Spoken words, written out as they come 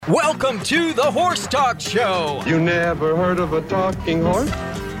Welcome to the Horse Talk Show You never heard of a talking horse?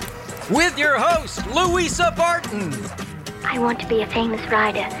 with your host, Louisa Barton. I want to be a famous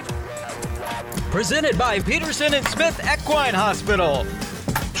rider. Presented by Peterson and Smith Equine Hospital.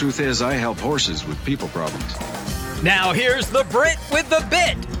 Truth is, I help horses with people problems. Now here's the Brit with the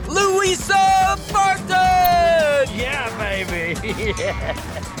bit, Louisa Barton! Yeah, baby.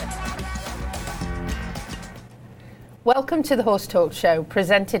 Welcome to the Horse Talk Show,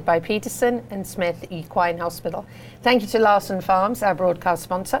 presented by Peterson and Smith Equine Hospital. Thank you to Larson Farms, our broadcast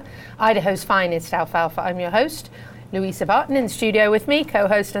sponsor, Idaho's finest alfalfa. I'm your host, Louisa Barton, in the studio with me,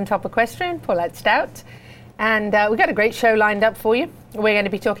 co-host and top equestrian, Paulette Stout. And we've got a great show lined up for you. We're going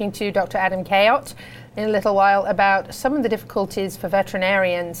to be talking to Dr. Adam Kayott in a little while about some of the difficulties for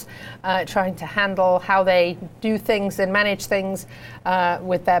veterinarians trying to handle how they do things and manage things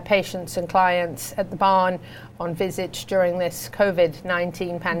with their patients and clients at the barn on visits during this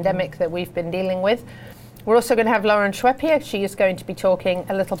COVID-19 pandemic that we've been dealing with. We're also going to have Lauren Schwepp here. She is going to be talking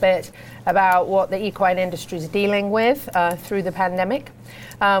a little bit about what the equine industry is dealing with through the pandemic.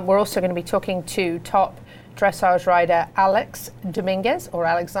 We're also going to be talking to top dressage rider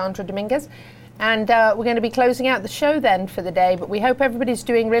Alexandra Dominguez. And we're going to be closing out the show then for the day, but we hope everybody's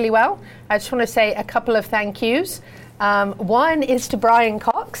doing really well. I just want to say a couple of thank yous. One is to Brian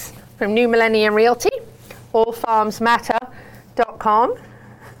Cox from New Millennium Realty, allfarmsmatter.com.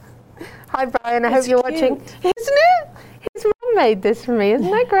 Hi Brian, I hope you're watching. Isn't it? His mum made this for me,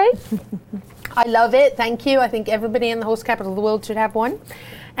 isn't that great? I love it, thank you. I think everybody in the horse capital of the world should have one.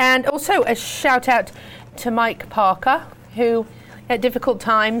 And also a shout out to Mike Parker, who at difficult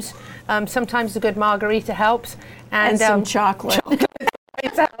times, sometimes a good margarita helps. And some chocolate.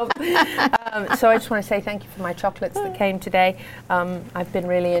 So I just want to say thank you for my chocolates that came today. I've been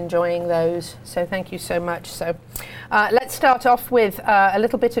really enjoying those, so thank you so much. So let's start off with a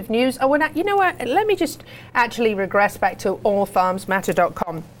little bit of news. You know what? Let me just actually regress back to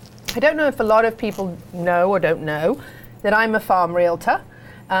allfarmsmatter.com. I don't know if a lot of people know or don't know that I'm a farm realtor.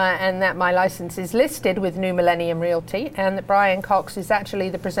 And that my license is listed with New Millennium Realty, and that Brian Cox is actually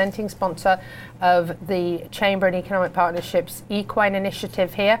the presenting sponsor of the Chamber and Economic Partnerships Equine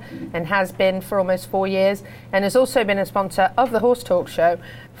Initiative here, and has been for almost 4 years, and has also been a sponsor of the Horse Talk Show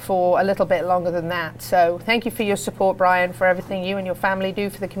for a little bit longer than that. So thank you for your support, Brian, for everything you and your family do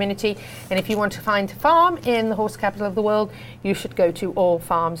for the community. And if you want to find a farm in the horse capital of the world, you should go to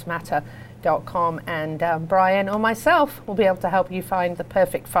allfarmsmatter.com, and Brian or myself will be able to help you find the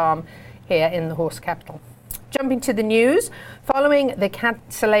perfect farm here in the horse capital. Jumping to the news, following the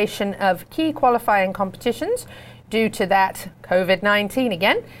cancellation of key qualifying competitions due to that COVID-19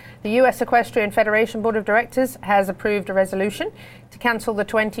 again, the U.S. Equestrian Federation Board of Directors has approved a resolution to cancel the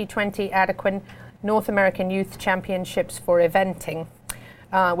 2020 Adequan North American Youth Championships for eventing,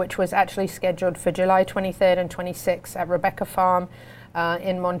 which was actually scheduled for July 23rd and 26th at Rebecca Farm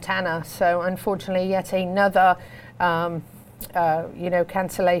in Montana. So unfortunately, yet another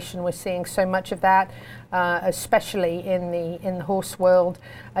cancellation. We're seeing so much of that, especially in the horse world.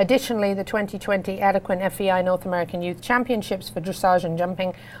 Additionally, the 2020 Adequan FEI North American Youth Championships for dressage and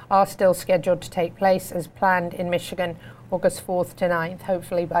jumping are still scheduled to take place as planned in Michigan, August 4th to 9th.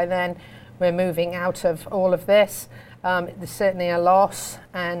 Hopefully by then we're moving out of all of this. There's certainly a loss,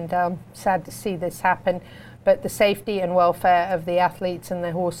 and sad to see this happen. But the safety and welfare of the athletes and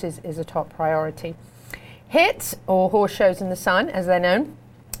their horses is a top priority. HITs, or Horse Shows in the Sun, as they're known,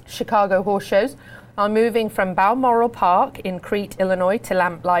 Chicago Horse Shows, are moving from Balmoral Park in Crete, Illinois, to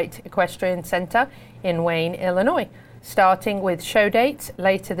Lamplight Equestrian Center in Wayne, Illinois, starting with show dates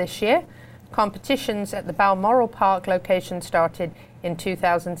later this year. Competitions at the Balmoral Park location started in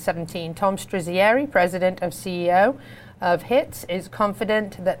 2017. Tom Struzzieri, president of CEO of HITs, is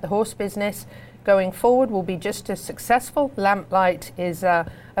confident that the horse business going forward will be just as successful. Lamplight is a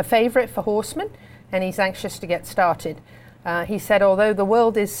favorite for horsemen, and he's anxious to get started. He said, although the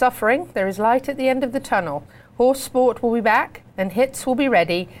world is suffering, there is light at the end of the tunnel. Horse sport will be back, and HITs will be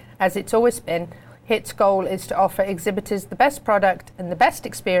ready, as it's always been. HITs' goal is to offer exhibitors the best product and the best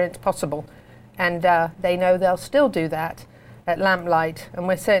experience possible, and they know they'll still do that at Lamplight, and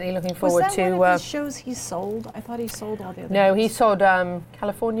we're certainly looking forward to... Was that one of the shows he sold? I thought he sold all the other No, ones. he sold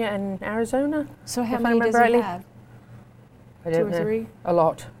California and Arizona. So how many does he have? I don't know. 2 or 3? A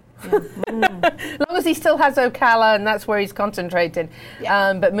lot. Yeah. As long as he still has Ocala, and that's where he's concentrated.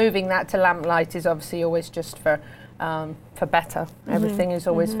 Yeah. But moving that to Lamplight is obviously always just for better. Mm-hmm. Everything is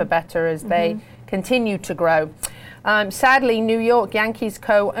always for better as they continue to grow. Sadly, New York Yankees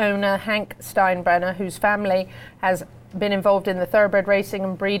co-owner Hank Steinbrenner, whose family has been involved in the thoroughbred racing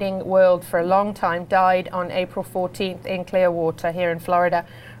and breeding world for a long time, died on April 14th in Clearwater here in Florida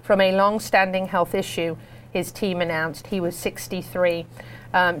from a long-standing health issue, his team announced. He was 63.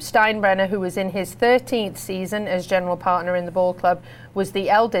 Steinbrenner, who was in his 13th season as general partner in the ball club, was the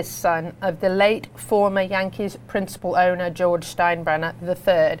eldest son of the late former Yankees principal owner George Steinbrenner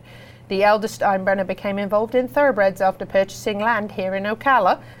III. The eldest Steinbrenner became involved in thoroughbreds after purchasing land here in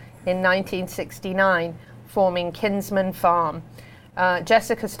Ocala in 1969, forming Kinsman Farm.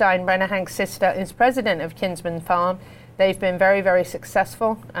 Jessica Steinbrenner, Hank's sister, is president of Kinsman Farm. They've been very, very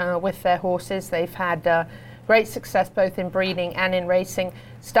successful with their horses. They've had great success both in breeding and in racing.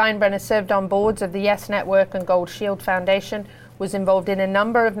 Steinbrenner served on boards of the Yes Network and Gold Shield Foundation, was involved in a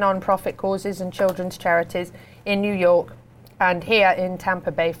number of non-profit causes and children's charities in New York and here in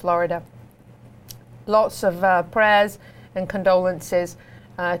Tampa Bay, Florida. Lots of prayers and condolences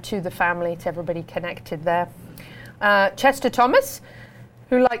to the family, to everybody connected there. Chester Thomas,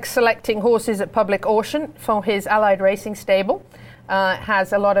 who likes selecting horses at public auction for his Allied Racing stable,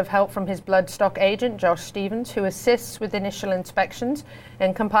 has a lot of help from his bloodstock agent, Josh Stevens, who assists with initial inspections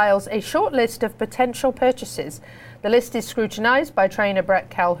and compiles a short list of potential purchases. The list is scrutinized by trainer Brett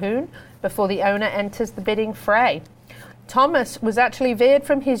Calhoun before the owner enters the bidding fray. Thomas was actually veered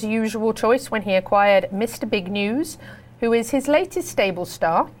from his usual choice when he acquired Mr. Big News, who is his latest stable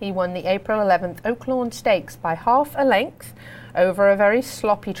star. He won the April 11th Oaklawn Stakes by half a length over a very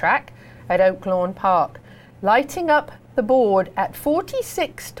sloppy track at Oaklawn Park, lighting up the board at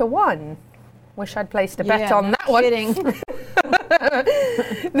 46-1. Wish I'd placed a bet on that one.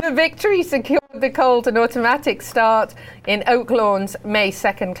 The victory secured the colt an automatic start in Oaklawn's May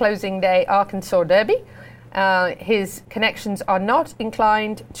 2nd closing day Arkansas Derby. His connections are not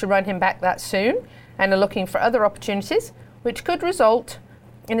inclined to run him back that soon and are looking for other opportunities, which could result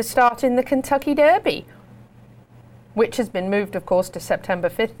in a start in the Kentucky Derby, which has been moved, of course, to September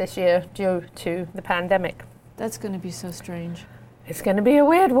 5th this year due to the pandemic. That's going to be so strange. It's going to be a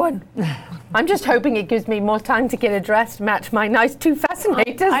weird one. I'm just hoping it gives me more time to get a dress to match my nice two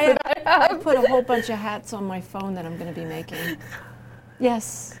fascinators I put a whole bunch of hats on my phone that I'm going to be making.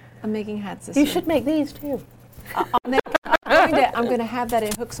 Yes, I'm making hats this year. You should make these too. I'm going to have that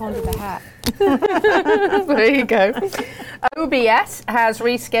it hooks onto the hat. There you go. OBS has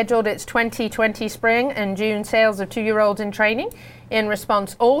rescheduled its 2020 spring and June sales of 2-year-olds in training in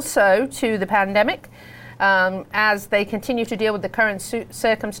response also to the pandemic. As they continue to deal with the current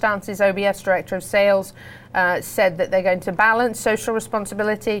circumstances, OBS Director of Sales said that they're going to balance social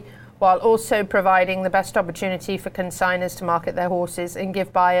responsibility while also providing the best opportunity for consigners to market their horses and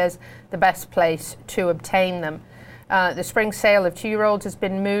give buyers the best place to obtain them. The spring sale of 2-year-olds has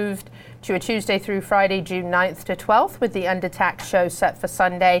been moved to a Tuesday through Friday, June 9th to 12th, with the Undertax show set for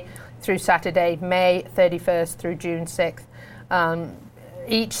Sunday through Saturday, May 31st through June 6th.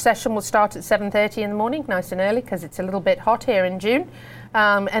 Each session will start at 7:30 in the morning, nice and early, because it's a little bit hot here in June.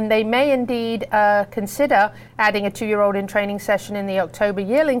 And they may indeed consider adding a 2-year-old in training session in the October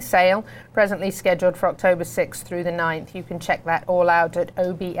yearling sale, presently scheduled for October 6th through the 9th. You can check that all out at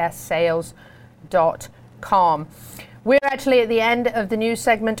obssales.com. We're actually at the end of the news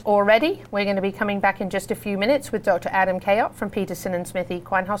segment already. We're going to be coming back in just a few minutes with Dr. Adam Kayott from Peterson & Smith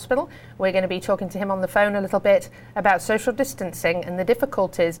Equine Hospital. We're going to be talking to him on the phone a little bit about social distancing and the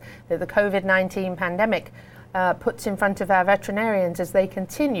difficulties that the COVID-19 pandemic puts in front of our veterinarians as they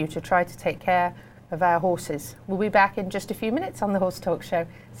continue to try to take care of our horses. We'll be back in just a few minutes on the Horse Talk Show.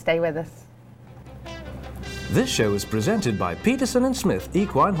 Stay with us. This show is presented by Peterson & Smith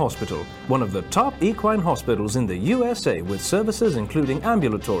Equine Hospital, one of the top equine hospitals in the USA, with services including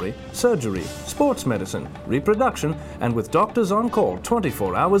ambulatory, surgery, sports medicine, reproduction, and with doctors on call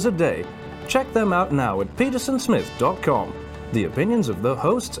 24 hours a day. Check them out now at petersonsmith.com. The opinions of the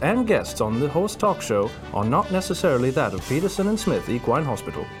hosts and guests on the Horse Talk Show are not necessarily that of Peterson & Smith Equine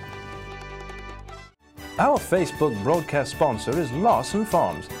Hospital. Our Facebook broadcast sponsor is Lawson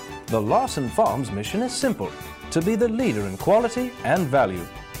Farms. The Lawson Farms mission is simple: to be the leader in quality and value.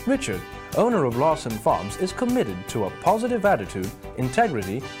 Richard, owner of Lawson Farms, is committed to a positive attitude,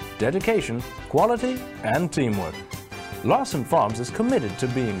 integrity, dedication, quality, and teamwork. Lawson Farms is committed to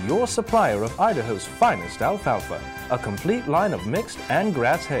being your supplier of Idaho's finest alfalfa, a complete line of mixed and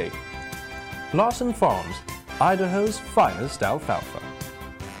grass hay. Lawson Farms, Idaho's finest alfalfa.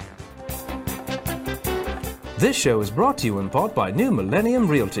 This show is brought to you in part by New Millennium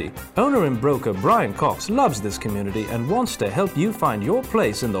Realty. Owner and broker Brian Cox loves this community and wants to help you find your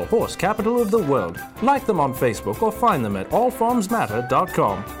place in the horse capital of the world. Like them on Facebook or find them at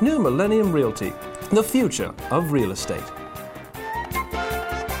allfarmsmatter.com. New Millennium Realty, the future of real estate.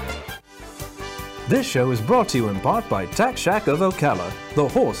 This show is brought to you in part by Tack Shack of Ocala, the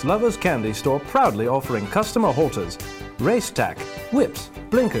horse lovers candy store proudly offering customer halters. race tack, whips,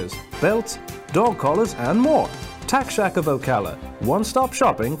 blinkers, belts, dog collars, and more. Tack Shack of Ocala, one-stop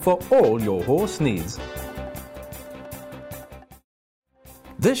shopping for all your horse needs.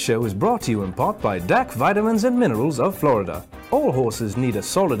 This show is brought to you in part by DAC Vitamins and Minerals of Florida. All horses need a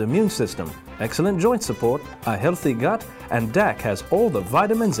solid immune system, excellent joint support, a healthy gut, and DAC has all the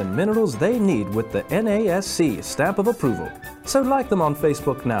vitamins and minerals they need with the NASC stamp of approval. So like them on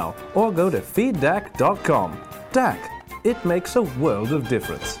Facebook now or go to feeddac.com. DAC, it makes a world of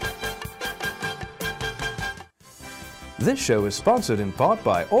difference. This show is sponsored in part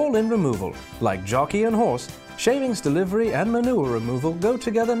by All In Removal. Like jockey and horse, shavings delivery and manure removal go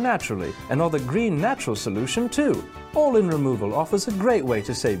together naturally and are the green natural solution too. All In Removal offers a great way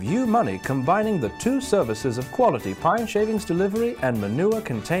to save you money combining the two services of quality pine shavings delivery and manure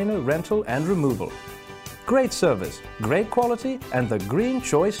container rental and removal. Great service, great quality, and the green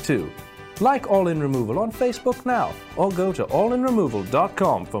choice too. Like All In Removal on Facebook now or go to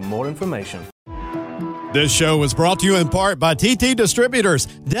allinremoval.com for more information. This show was brought to you in part by TT Distributors,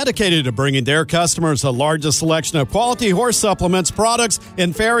 dedicated to bringing their customers the largest selection of quality horse supplements, products,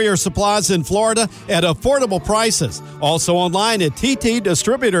 and farrier supplies in Florida at affordable prices. Also online at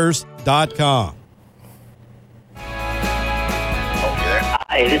ttdistributors.com.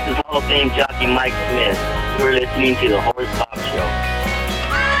 Hi, this is Hall of Fame jockey Mike Smith. You're listening to the Horse Talk Show.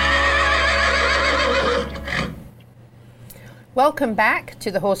 Welcome back to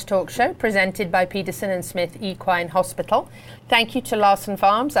the Horse Talk Show, presented by Peterson & Smith Equine Hospital. Thank you to Larson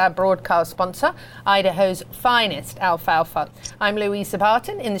Farms, our broadcast sponsor, Idaho's finest alfalfa. I'm Louisa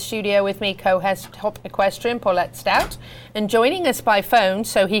Barton. In the studio with me, co-host Top Equestrian Paulette Stout, and joining us by phone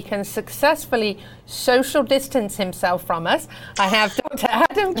so he can successfully social distance himself from us, I have Dr.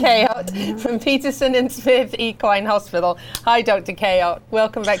 Adam Kayott from Peterson & Smith Equine Hospital. Hi, Dr. Kayott.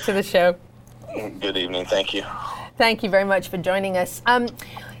 Welcome back to the show. Good evening. Thank you. Thank you very much for joining us.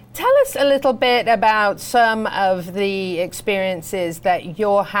 Tell us a little bit about some of the experiences that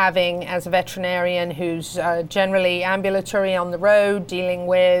you're having as a veterinarian who's generally ambulatory on the road, dealing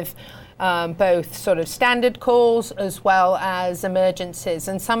with both sort of standard calls as well as emergencies,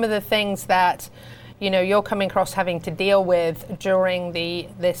 and some of the things that you're coming across having to deal with during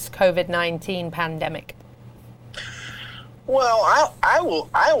this COVID-19 pandemic. Well, I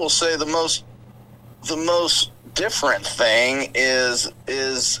will say the most different thing is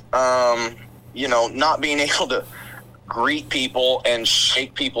not being able to greet people and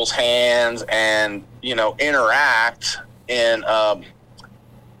shake people's hands and interact in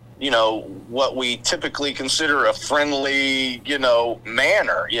what we typically consider a friendly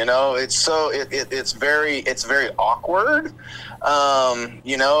manner. It's very awkward. And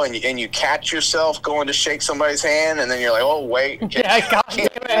you catch yourself going to shake somebody's hand, and then you're like, "Oh, wait, sort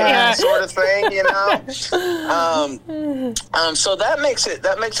of thing," So that makes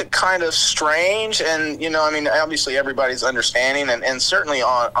it kind of strange, and obviously everybody's understanding, and certainly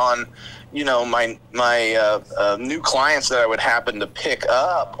on my new clients that I would happen to pick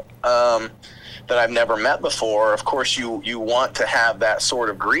up that I've never met before. Of course, you want to have that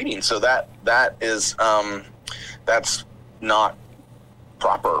sort of greeting, so that is that's not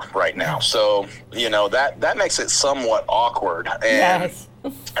proper right now. So, that makes it somewhat awkward. And, yes.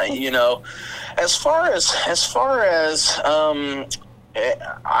 As far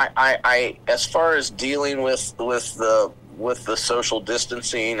as dealing with the social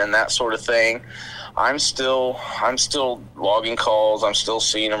distancing and that sort of thing, I'm still logging calls. I'm still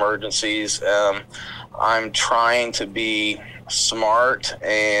seeing emergencies. I'm trying to be smart,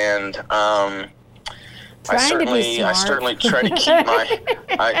 and I certainly try to keep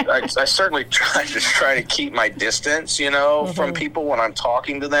I certainly try to keep my distance, from people when I'm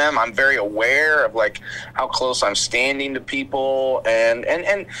talking to them. I'm very aware of how close I'm standing to people, and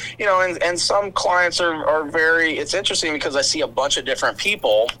some clients are very. It's interesting because I see a bunch of different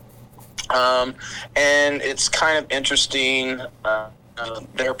people, and it's kind of interesting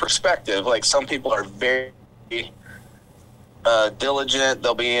their perspective. Like, some people are very diligent.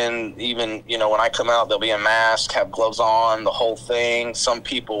 They'll be in, even when I come out, they'll be in mask, have gloves on, the whole thing. Some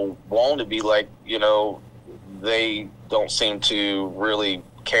people won't be they don't seem to really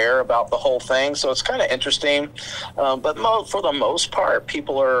care about the whole thing. So it's kind of interesting. But for the most part,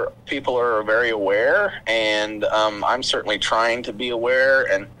 people are very aware, and I'm certainly trying to be aware,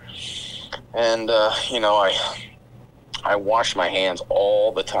 and I wash my hands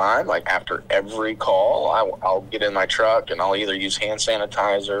all the time. Like, after every call, I'll get in my truck and I'll either use hand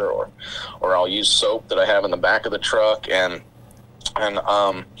sanitizer or I'll use soap that I have in the back of the truck. And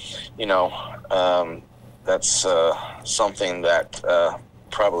that's something that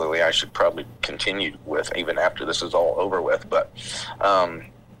I should probably continue with even after this is all over with. But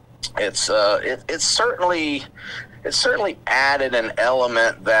it's certainly added an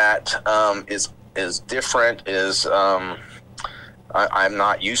element that is different, I'm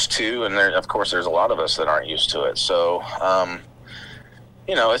not used to, and of course there's a lot of us that aren't used to it. So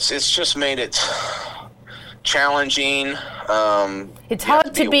it's just made it challenging. It's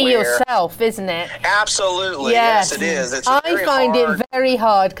hard to be yourself, isn't it? Absolutely. Yes, it is. I find it very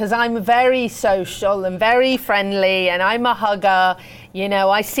hard because I'm very social and very friendly, and I'm a hugger.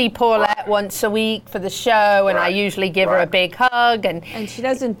 I see Paulette once a week for the show, and I usually give her a big hug. And she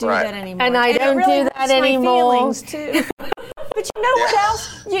doesn't do that anymore. And I don't really do that anymore. My feelings too. But you know what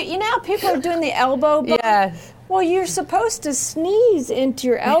else? You know how people are doing the elbow bump? Yes. Well, you're supposed to sneeze into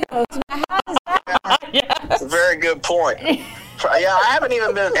your elbows. Now, how does that work? That's a very good point. Yeah, I haven't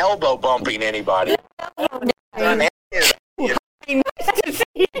even been elbow bumping anybody. Nice to see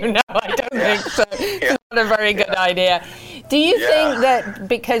you. No, I don't think so. It's not a very good idea. Do you think that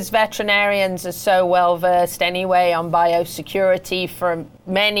because veterinarians are so well versed anyway on biosecurity for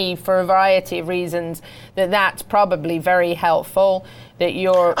a variety of reasons, that's probably very helpful, that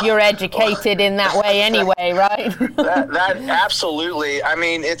you're educated in that way anyway, right? that absolutely. I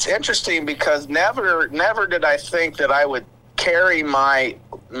mean, it's interesting because never did I think that I would carry my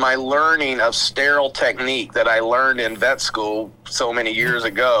learning of sterile technique that I learned in vet school so many years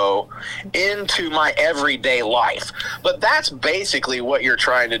ago into my everyday life. But that's basically what you're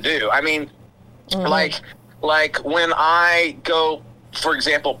trying to do. I mean, like when I go, for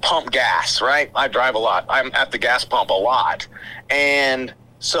example, pump gas, right? I drive a lot. I'm at the gas pump a lot. And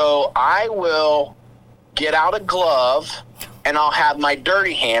so I will get out a glove and I'll have my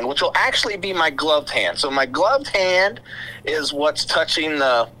dirty hand, which will actually be my gloved hand. So my gloved hand is what's touching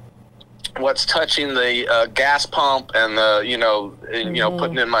the gas pump and the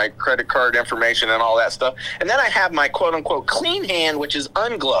putting in my credit card information and all that stuff. And then I have my quote unquote clean hand, which is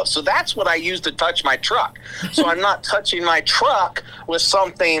ungloved. So that's what I use to touch my truck. So I'm not touching my truck with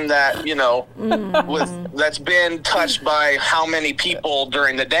something that that's been touched by how many people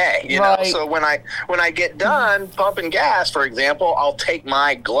during the day. You know. So when I get done pumping gas, for example, I'll take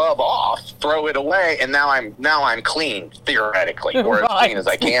my glove off, throw it away, and now I'm clean theoretically, or as clean as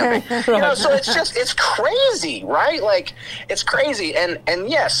I can be. So it's crazy, right? Like, it's crazy. And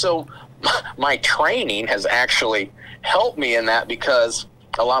yes, so my training has actually helped me in that, because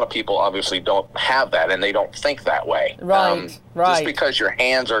a lot of people obviously don't have that and they don't think that way. Right. Just because your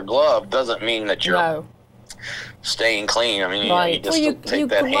hands are gloved doesn't mean that you're staying clean. I mean, you just take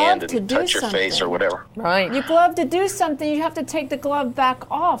that hand and touch your face or whatever. Right. You glove to do something, you have to take the glove back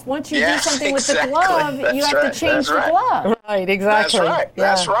off. Once you do something with the glove, you have to change the glove. Right, exactly.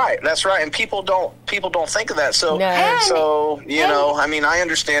 That's right. And people don't think of that. So I mean, I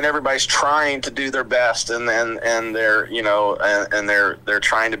understand everybody's trying to do their best, and they're and they're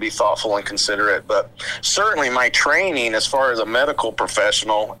trying to be thoughtful and considerate. But certainly, my training as far as a medical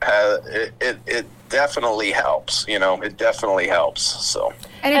professional it definitely helps. It definitely helps. So.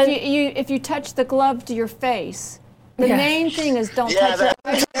 And if you touch the glove to your face, the main thing is don't touch your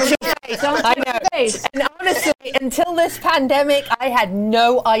face. Don't touch your face. And honestly, until this pandemic, I had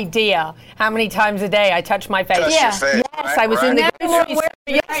no idea how many times a day I touch my face. Yes, I was in the grocery store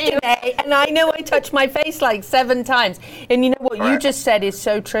yesterday, and I know I touch my face like 7 times. And you know what you just said is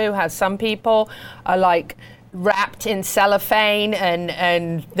so true, how some people are like wrapped in cellophane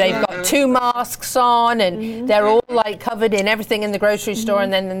and they've got 2 masks on and they're all like covered in everything in the grocery store,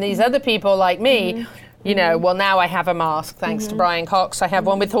 and then these other people like me, well, now I have a mask thanks to Brian Cox. I have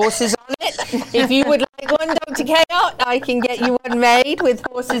one with horses on it. If you would like one, Dr. Chaos, I can get you one made with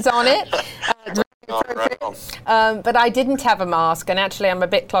horses on it. But I didn't have a mask, and actually I'm a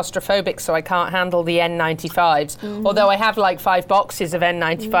bit claustrophobic, so I can't handle the N95s. Although I have like 5 boxes of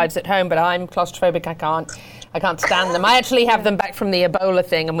N95s at home, but I'm claustrophobic. I can't stand them. I actually have them back from the Ebola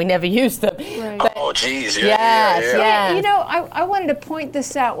thing, and we never used them. Right. But, oh, geez. Yeah. You know, I wanted to point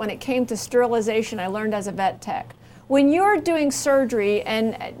this out when it came to sterilization. I learned as a vet tech. When you're doing surgery,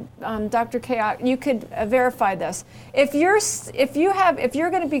 and Dr. Chaos, you could verify this. If you're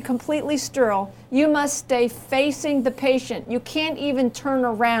going to be completely sterile, you must stay facing the patient. You can't even turn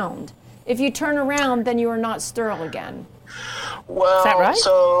around. If you turn around, then you are not sterile again. Well, is that right?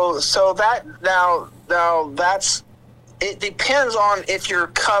 So that now that's, it depends on if you're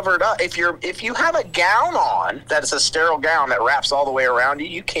covered up. If you have a gown on that is a sterile gown that wraps all the way around you,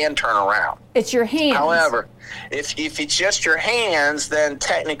 you can turn around. It's your hands. However, if it's just your hands, then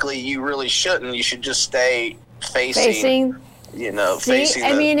technically you really shouldn't. You should just stay facing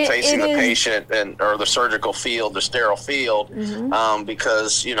facing the patient or the surgical field, the sterile field,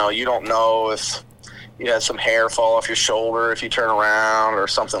 because you don't know if you had some hair fall off your shoulder if you turn around or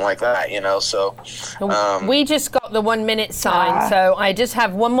something like that, so we just got the 1 minute sign, so I just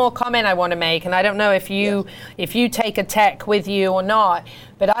have one more comment I want to make, and I don't know if you take a tech with you or not,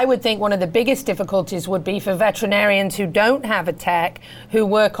 but I would think one of the biggest difficulties would be for veterinarians who don't have a tech, who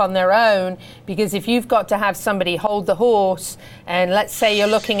work on their own, because if you've got to have somebody hold the horse, and let's say you're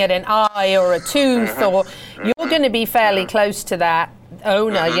looking at an eye or a tooth, or you're going to be fairly close to that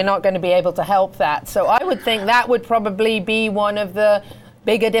owner, you're not going to be able to help that. So I would think that would probably be one of the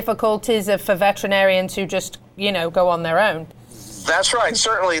bigger difficulties for veterinarians who just, go on their own. That's right.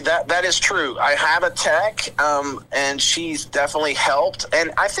 Certainly, that is true. I have a tech, and she's definitely helped.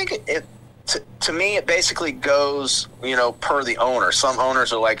 And I think to me, it basically goes, per the owner. Some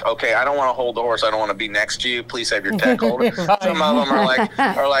owners are like, okay, I don't want to hold the horse. I don't want to be next to you. Please have your tech holder. Right. Some of them are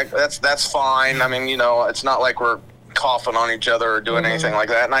like, that's fine. I mean, it's not like we're coughing on each other or doing anything like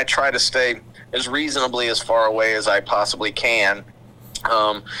that. And I try to stay as reasonably as far away as I possibly can.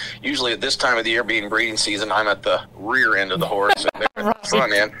 Usually at this time of the year, being breeding season, I'm at the rear end of the horse and they're at the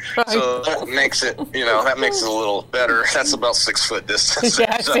front end. Right. So that makes it, a little better. That's about 6 foot distance.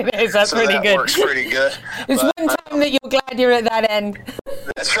 Yes, it is. That's pretty good. Works pretty good. It's one time that you're glad you're at that end.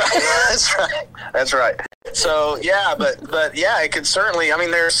 That's right. That's right. So yeah, but yeah, it could certainly. I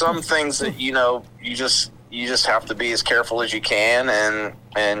mean, there are some things that you just have to be as careful as you can, and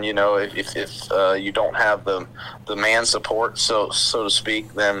if you don't have the man support, so to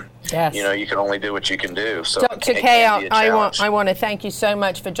speak, then yes. You can only do what you can do. So Dr. K, I want to thank you so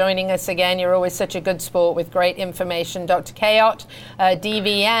much for joining us again. You're always such a good sport with great information. Dr. Kayot,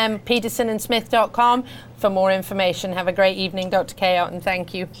 DVM, PetersonandSmith.com for more information. Have a great evening, Dr. Kayot, and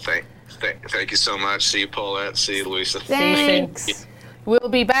thank you. Thank you so much. See you, Paulette. See you, Louisa. Thanks. See you soon. We'll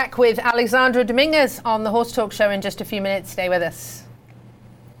be back with Alexandra Dominguez on the Horse Talk Show in just a few minutes. Stay with us.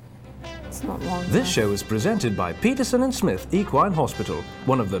 It's not long. This show is presented by Peterson and Smith Equine Hospital,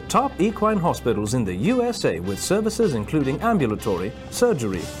 one of the top equine hospitals in the USA, with services including ambulatory,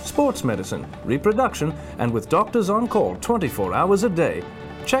 surgery, sports medicine, reproduction, and with doctors on call 24 hours a day.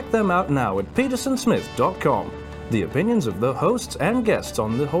 Check them out now at petersonsmith.com. The opinions of the hosts and guests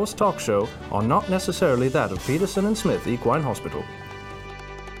on the Horse Talk Show are not necessarily that of Peterson and Smith Equine Hospital.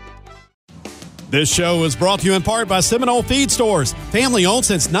 This show is brought to you in part by Seminole Feed Stores, family owned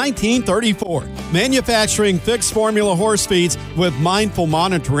since 1934. Manufacturing fixed formula horse feeds with mindful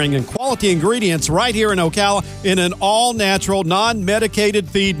monitoring and quality ingredients right here in Ocala in an all-natural, non-medicated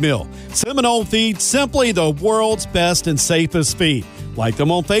feed mill. Seminole Feed, simply the world's best and safest feed. Like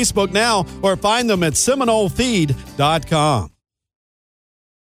them on Facebook now or find them at SeminoleFeed.com.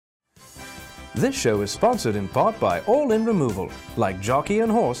 This show is sponsored in part by All-In Removal. Like jockey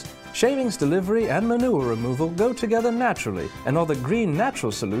and horse, shavings delivery and manure removal go together naturally and are the green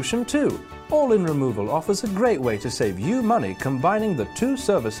natural solution too. All-In Removal offers a great way to save you money, combining the two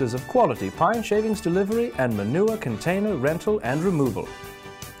services of quality pine shavings delivery and manure container rental and removal.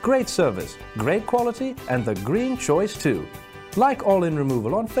 Great service, great quality, and the green choice too. Like All-In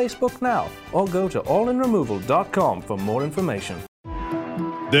Removal on Facebook now or go to allinremoval.com for more information.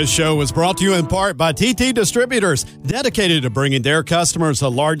 This show is brought to you in part by TT Distributors, dedicated to bringing their customers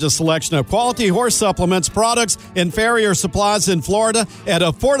the largest selection of quality horse supplements, products, and farrier supplies in Florida at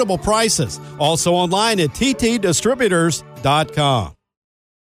affordable prices. Also online at ttdistributors.com.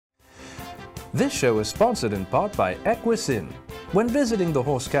 This show is sponsored in part by Equus Inn. When visiting the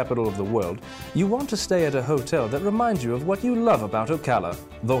horse capital of the world, you want to stay at a hotel that reminds you of what you love about Ocala,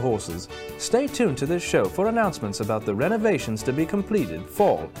 the horses. Stay tuned to this show for announcements about the renovations to be completed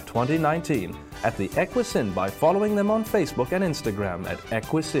fall 2019 at the Equus Inn by following them on Facebook and Instagram at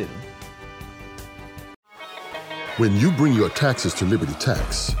Equus Inn. When you bring your taxes to Liberty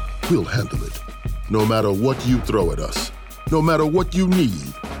Tax, we'll handle it. No matter what you throw at us, no matter what you need,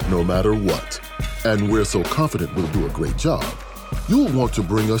 no matter what. And we're so confident we'll do a great job. You'll want to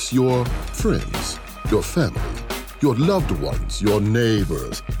bring us your friends, your family, your loved ones, your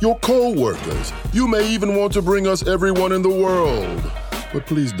neighbors, your co-workers. You may even want to bring us everyone in the world. But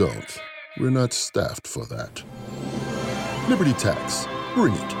please don't. We're not staffed for that. Liberty Tax.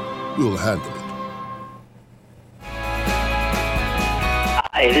 Bring it. We'll handle it.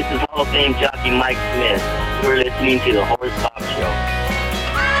 Hi, this is Hall of Fame jockey Mike Smith. You're listening to the Horse Talk Show.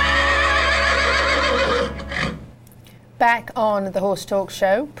 Back on the Horse Talk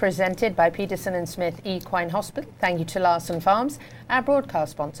Show, presented by Peterson and Smith Equine Hospital. Thank you to Larson Farms, our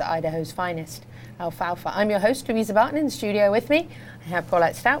broadcast sponsor, Idaho's finest. Alfalfa. I'm your host, Louisa Barton. In the studio with me, I have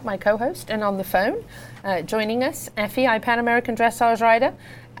Paulette Stout, my co-host, and on the phone, joining us, FEI Pan American Dressage rider,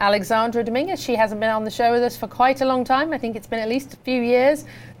 Alexandra Dominguez. She hasn't been on the show with us for quite a long time. I think it's been at least a few years.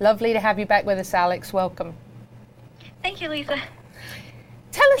 Lovely to have you back with us, Alex. Welcome. Thank you, Lisa.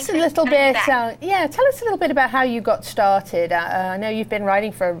 Tell us a little bit. Tell us a little bit about how you got started. I know you've been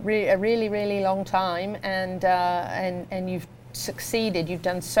riding for a really, really long time, and you've succeeded. You've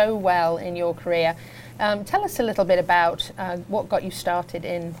done so well in your career. Tell us a little bit about what got you started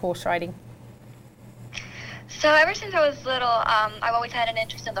in horse riding. So ever since I was little, I've always had an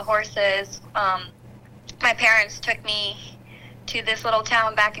interest in the horses. My parents took me to this little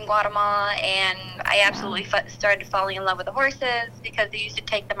town back in Guatemala, and I absolutely started falling in love with the horses because they used to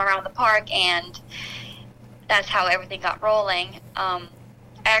take them around the park, and that's how everything got rolling. I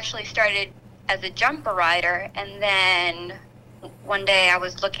actually started as a jumper rider, and then one day I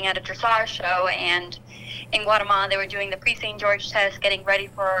was looking at a dressage show, and in Guatemala they were doing the pre-St. George test, getting ready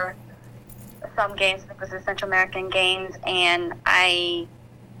for some games. It was the Central American Games, and I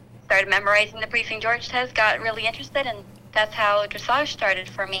started memorizing the pre-St. George test, got really interested, and that's how dressage started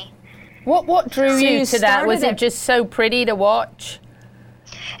for me. What drew you to that? Was it just so pretty to watch?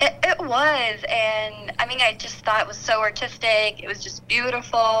 It was, and I mean, I just thought it was so artistic. It was just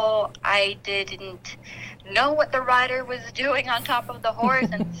beautiful. I didn't know what the rider was doing on top of the horse,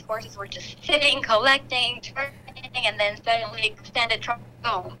 and the horses were just sitting, collecting, turning, and then suddenly extended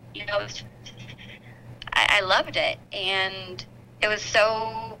home. You know, I loved it, and it was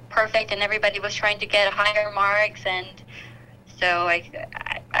so perfect, and everybody was trying to get higher marks, and so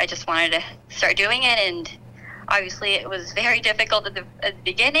I just wanted to start doing it, and obviously it was very difficult at the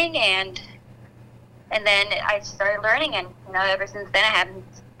beginning, and then I started learning, and you know, ever since then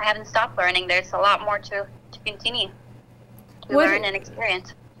I haven't stopped learning. There's a lot more to continue to learn and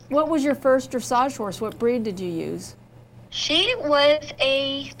experience. What was your first dressage horse? What breed did you use? She was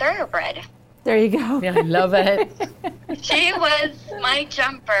a thoroughbred. There you go. Yeah, I love it. She was my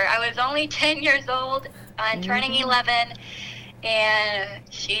jumper. I was only 10 years old and turning 11, and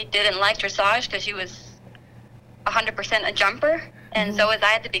she didn't like dressage because she was 100% a jumper, and so was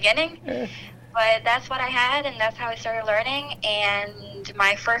I at the beginning. But that's what I had, and that's how I started learning. And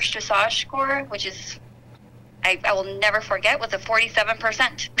my first dressage score, which is I will never forget, was a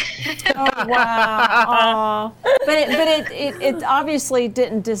 47%. Oh, wow. But it obviously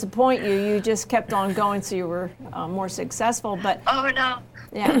didn't disappoint you. You just kept on going, so you were more successful. But oh, no.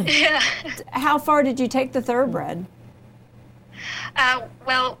 Yeah. Yeah. How far did you take the thoroughbred?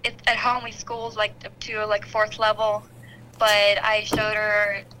 Well, at home we schooled up to fourth level, but I showed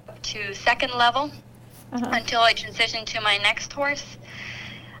her up to second level until I transitioned to my next horse.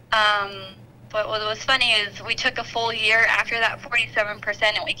 But what was funny is we took a full year after that 47%,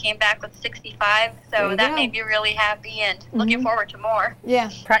 and we came back with 65. So that made me really happy and looking forward to more. Yeah.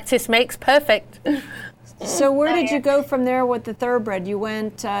 Practice makes perfect. So where did you go from there with the thoroughbred? You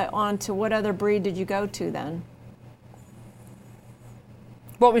went on to what other breed did you go to then?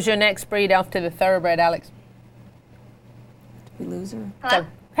 What was your next breed after the thoroughbred, Alex? Did we lose her? Hello?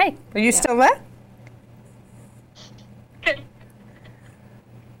 Hey, are you still there?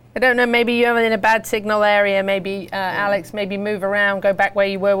 I don't know, maybe you're in a bad signal area. Maybe, Alex, maybe move around, go back where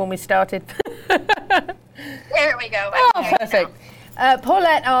you were when we started. There we go. Oh, perfect.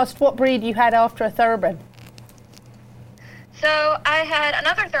 Paulette asked what breed you had after a thoroughbred. So I had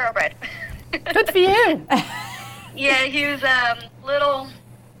another thoroughbred. Good for you. Yeah, he was a little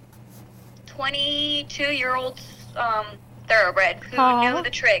 22-year-old thoroughbred who knew the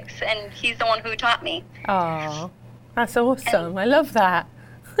tricks, and he's the one who taught me. Oh, that's awesome. I love that.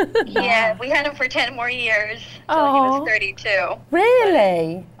 Yeah, we had him for 10 more years until he was 32.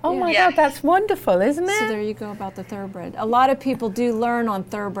 Really? Oh my Yeah. God, that's wonderful, isn't it? So there you go about the thoroughbred. A lot of people do learn on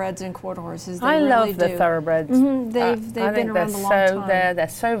thoroughbreds and quarter horses. They I really love the do. thoroughbreds. They've been around a long time. They're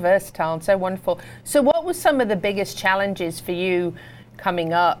so versatile and so wonderful. So what were some of the biggest challenges for you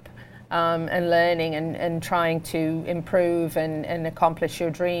coming up and learning and trying to improve and accomplish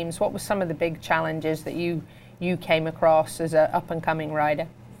your dreams? What were some of the big challenges that you came across as an up-and-coming rider?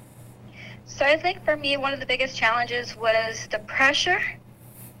 So I think for me, one of the biggest challenges was the pressure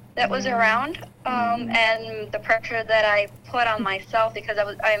that was around, and the pressure that I put on myself because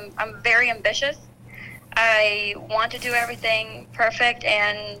I'm very ambitious. I want to do everything perfect,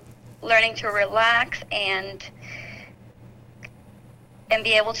 and learning to relax and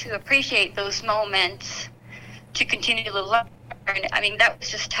be able to appreciate those moments to continue to learn. I mean, that was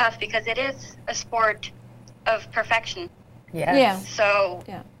just tough because it is a sport of perfection. Yes. Yeah. So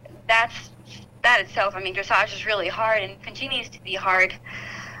that itself, I mean, dressage is really hard and continues to be hard.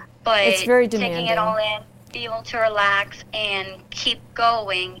 but it's very demanding. Taking it all in, be able to relax and keep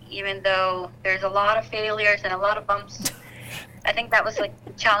going, even though there's a lot of failures and a lot of bumps. I think that was like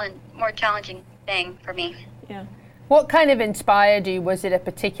more challenging thing for me. Yeah. What kind of inspired you? Was it a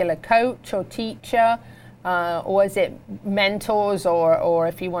particular coach or teacher? Or was it mentors, or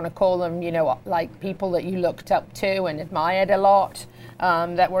if you want to call them, like people that you looked up to and admired a lot,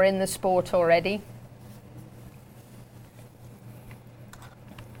 that were in the sport already?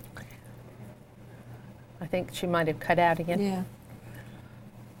 I think she might have cut out again. Yeah.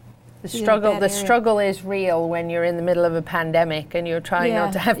 The struggle is real when you're in the middle of a pandemic and you're trying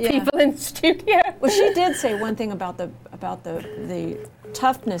not to have people in the studio. Well, she did say one thing about the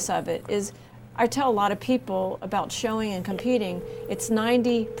toughness of it is, I tell a lot of people about showing and competing, it's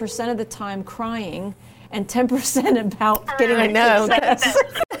 90% of the time crying and 10% about getting I know, success.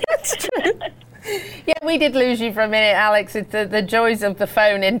 that's true. Yeah, we did lose you for a minute, Alex. It's the joys of the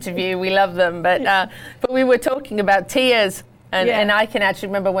phone interview. We love them. But we were talking about tears. And I can actually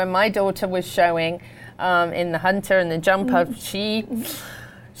remember when my daughter was showing in the Hunter and the Jumper,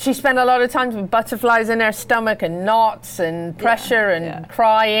 she spent a lot of time with butterflies in her stomach and knots and pressure and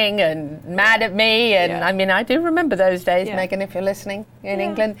crying and mad at me. And I mean, I do remember those days, Megan, if you're listening in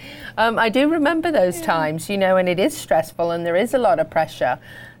England. I do remember those times, and it is stressful and there is a lot of pressure.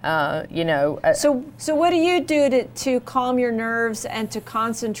 So what do you do to calm your nerves and to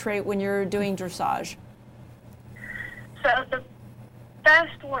concentrate when you're doing dressage? So the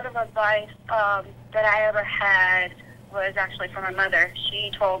best word of advice that I ever had was actually from my mother.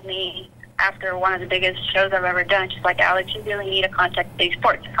 She told me after one of the biggest shows I've ever done, she's like, Alex, you really need to contact a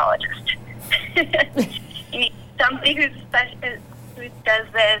sports psychologist. You need somebody who does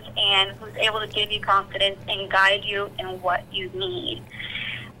this and who's able to give you confidence and guide you in what you need.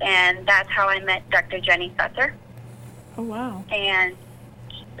 And that's how I met Dr. Jenny Sutzer. Oh, wow. And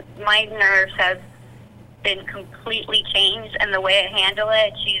my nerves have been completely changed, and the way I handle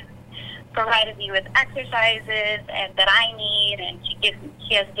it, she's provided me with exercises and that I need, and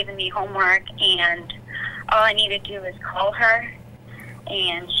she has given me homework, and all I need to do is call her,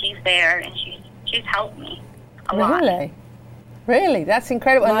 and she's there, and she's helped me a lot. Really, that's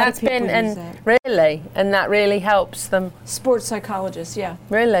incredible, and that's been and that really helps them. Sports psychologists,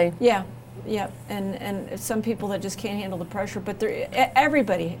 Really, yeah, and some people that just can't handle the pressure, but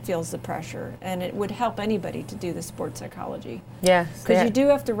everybody feels the pressure, and it would help anybody to do the sports psychology. Yes, because you do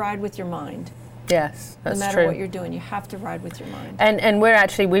have to ride with your mind. Yes, that's true. No matter what you're doing, you have to ride with your mind. And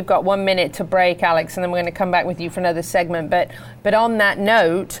we've got 1 minute to break, Alex, and then we're going to come back with you for another segment. But on that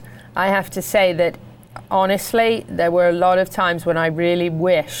note, I have to say that honestly, there were a lot of times when I really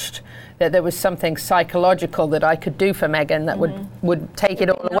wished that there was something psychological that I could do for Megan that would take it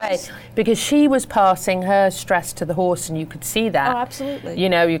all away, because she was passing her stress to the horse, and you could see that. Oh, absolutely.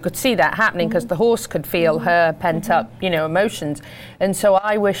 You could see that happening because the horse could feel her pent up, emotions. And so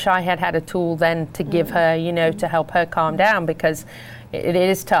I wish I had a tool then to give her, to help her calm down, because it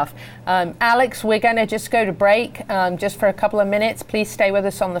is tough. Alex, we're going to just go to break just for a couple of minutes. Please stay with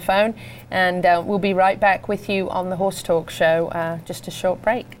us on the phone, and we'll be right back with you on the Horse Talk Show. Just a short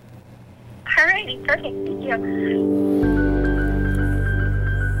break. All righty, perfect. Thank you.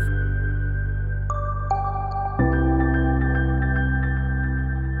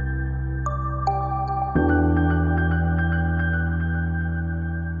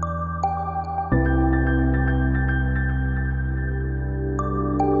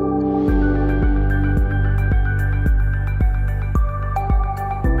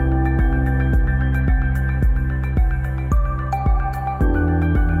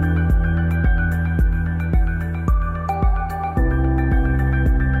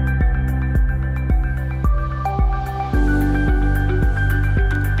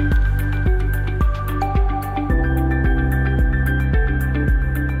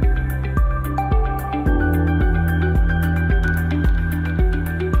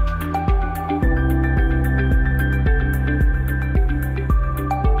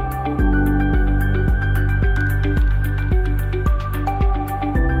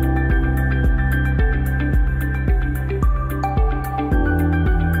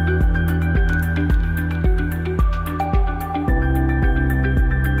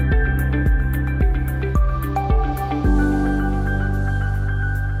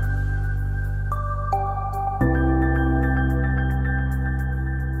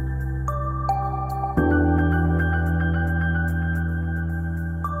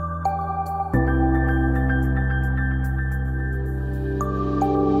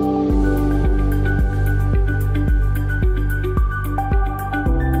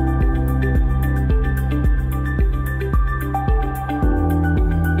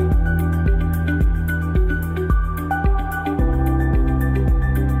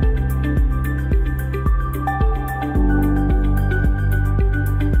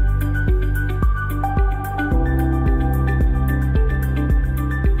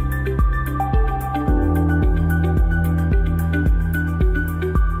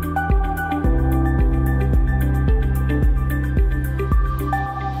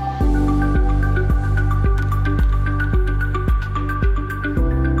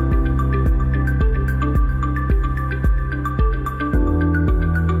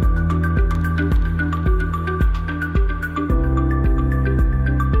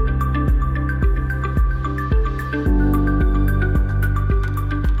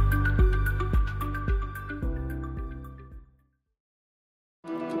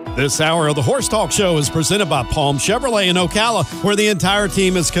 This hour of the Horse Talk Show is presented by Palm Chevrolet in Ocala, where the entire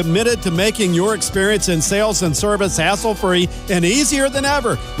team is committed to making your experience in sales and service hassle-free and easier than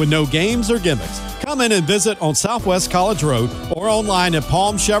ever with no games or gimmicks. Come in and visit on Southwest College Road or online at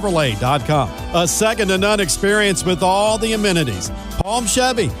palmchevrolet.com. A second-to-none experience with all the amenities. Palm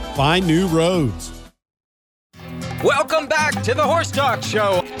Chevy. Find new roads. Welcome back to the Horse Talk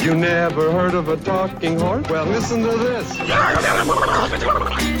Show. You never heard of a talking horse? Well, listen to this.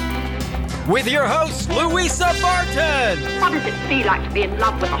 With your host, Louisa Barton. What does it feel like to be in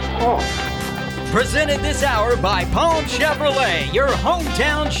love with a horse? Presented this hour by Palm Chevrolet, your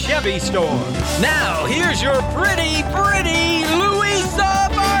hometown Chevy store. Now, here's your pretty Louisa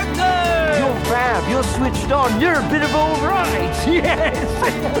Barton. You're fab. You're switched on. You're a bit of all right. Yes.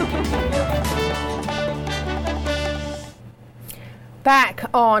 Back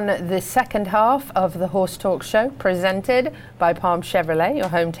on the second half of the Horse Talk Show, presented by Palm Chevrolet, your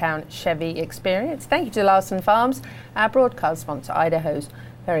hometown Chevy experience. Thank you to Larson Farms, our broadcast sponsor, Idaho's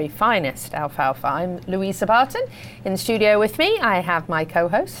very finest alfalfa. I'm Louisa Barton. In the studio with me, I have my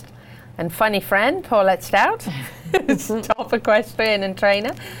co-host and funny friend, Paulette Stout, top equestrian and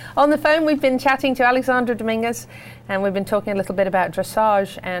trainer. On the phone, we've been chatting to Alexandra Dominguez, and we've been talking a little bit about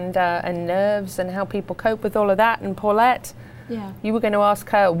dressage and nerves and how people cope with all of that. And Paulette, you were going to ask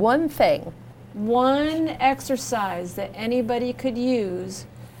her one thing. One exercise that anybody could use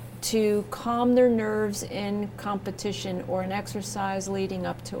to calm their nerves in competition, or an exercise leading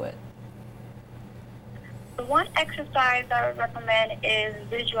up to it. The one exercise I would recommend is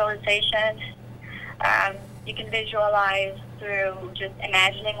visualization. You can visualize through just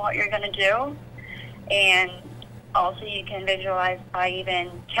imagining what you're going to do, and also you can visualize by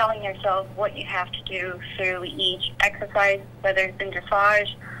even telling yourself what you have to do through each exercise, whether it's in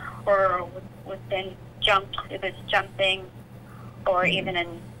dressage or within jumps, if it's jumping, or even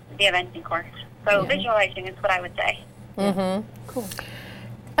in the eventing course. So visualizing is what I would say. Mm-hmm. Cool.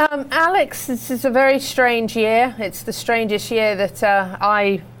 Alex, this is a very strange year. It's the strangest year that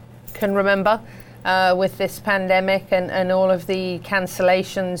I can remember with this pandemic and all of the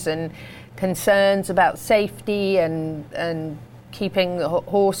cancellations and concerns about safety and keeping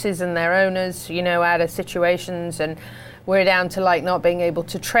horses and their owners, out of situations. And we're down to not being able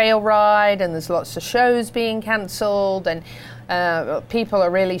to trail ride, and there's lots of shows being cancelled, and people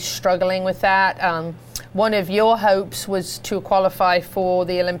are really struggling with that. One of your hopes was to qualify for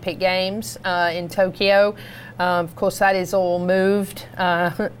the Olympic Games in Tokyo. Of course, that is all moved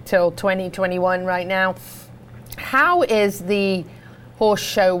till 2021 right now. How is the horse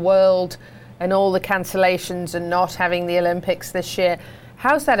show world and all the cancellations and not having the Olympics this year,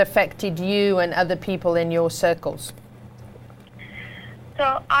 how's that affected you and other people in your circles?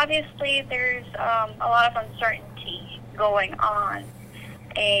 So obviously there's a lot of uncertainty going on,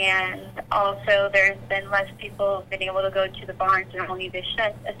 and also there's been less people being able to go to the barns, and only the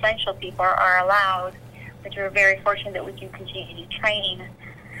essential people are allowed, which we're very fortunate that we can continue to train.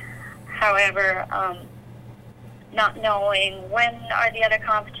 However, not knowing when are the other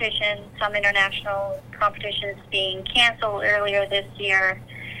competitions, some international competitions being canceled earlier this year.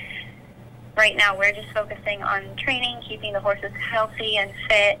 Right now we're just focusing on training, keeping the horses healthy and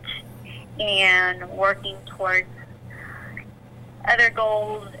fit, and working towards other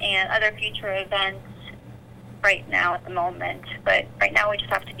goals and other future events right now at the moment. But right now we just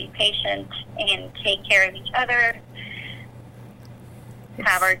have to be patient and take care of each other,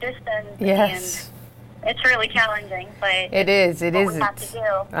 have our distance. Yes. And it's really challenging, but it is. We have to do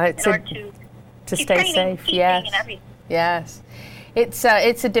in order to stay training, safe. Yes. And everything. Yes. It's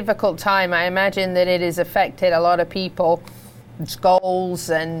a difficult time. I imagine that it has affected a lot of people's goals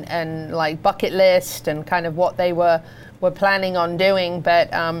and bucket list and kind of what they were planning on doing.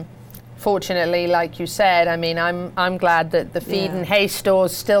 But fortunately, like you said, I mean, I'm glad that the feed and hay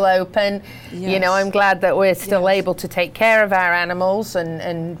store's still open. Yes. I'm glad that we're still able to take care of our animals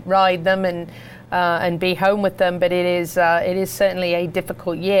and ride them and be home with them. But it is certainly a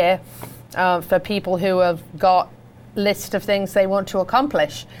difficult year for people who have got list of things they want to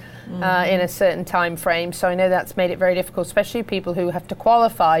accomplish in a certain time frame. So I know that's made it very difficult, especially people who have to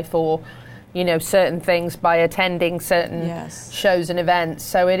qualify for certain things by attending certain shows and events.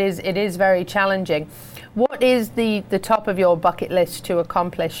 So it is very challenging. What is the top of your bucket list to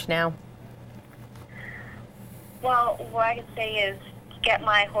accomplish now? Well, what I could say is to get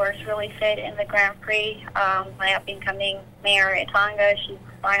my horse really fit in the Grand Prix. My up-and-coming mare, Itanga, she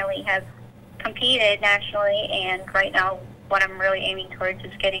finally has competed nationally, and right now what I'm really aiming towards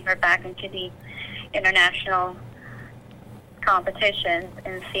is getting her back into the international competitions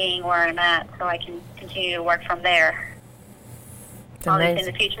and seeing where I'm at so I can continue to work from there. obviously in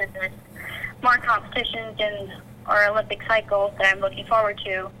the future there's more competitions in our Olympic cycles that I'm looking forward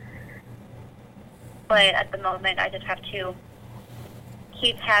to. But at the moment, I just have to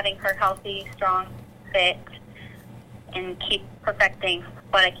keep having her healthy, strong, fit, and keep perfecting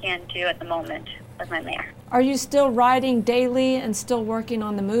what I can do at the moment with my mare. Are you still riding daily and still working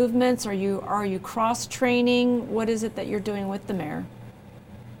on the movements? Are you cross-training? What is it that you're doing with the mare?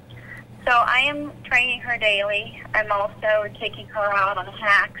 So I am training her daily. I'm also taking her out on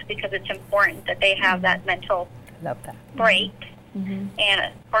hacks because it's important that they have that mental break,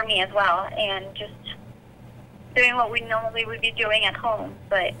 and for me as well, and just doing what we normally would be doing at home,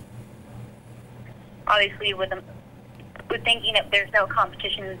 but obviously with thinking that there's no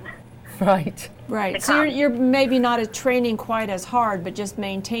competition. Right. So you're maybe not training quite as hard, but just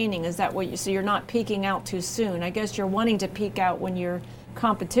maintaining. Is that what you? So you're not peaking out too soon. I guess you're wanting to peak out when you're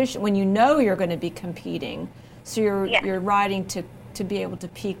competition, when you know you're going to be competing. So you're riding to be able to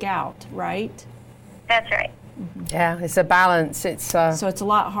peak out, right? That's right. Yeah, it's a balance. It's so it's a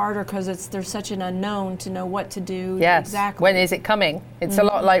lot harder because there's such an unknown to know what to do. Yes. Exactly. When is it coming? It's a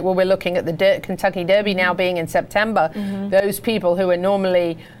lot like we're looking at the Kentucky Derby now being in September. Those people who are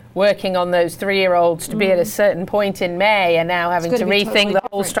normally working on those 3-year-olds to be at a certain point in May are now having to rethink the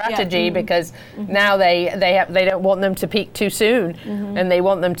whole strategy because now they don't want them to peak too soon, and they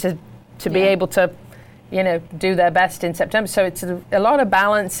want them to be able to, do their best in September. So it's a lot of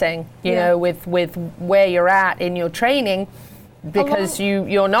balancing, you know, with where you're at in your training, because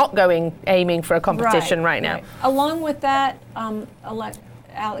you're not aiming for a competition right now. Along with that,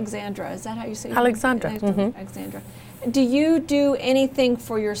 Alexandra, is that how you say it? Alexandra. Alexandra. Do you do anything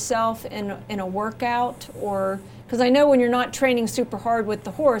for yourself in a workout, or because I know when you're not training super hard with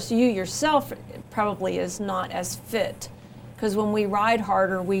the horse, you yourself probably is not as fit. Because when we ride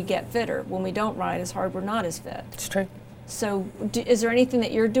harder, we get fitter. When we don't ride as hard, we're not as fit. It's true. So is there anything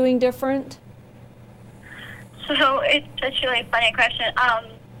that you're doing different? So it's a really funny question.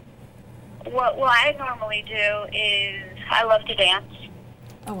 What I normally do is I love to dance.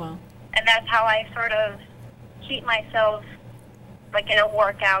 Oh, wow. And that's how I sort of keep myself like in a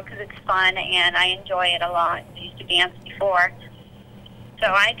workout, because it's fun and I enjoy it a lot. I used to dance before. So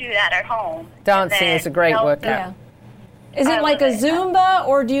I do that at home. Dancing is a great workout. Yeah. Is it like a Zumba,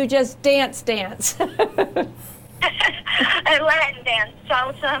 or do you just dance? I Latin dance,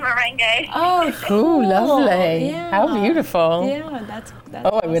 salsa, merengue. Oh, cool. Ooh, lovely. Yeah. How beautiful. Yeah, that's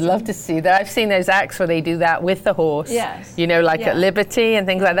I would love to see that. I've seen those acts where they do that with the horse. Yes. Like at Liberty and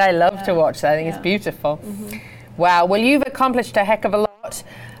things like that. I love to watch that. I think it's beautiful. Wow. Well, you've accomplished a heck of a lot.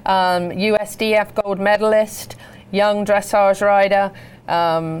 USDF gold medalist, young dressage rider.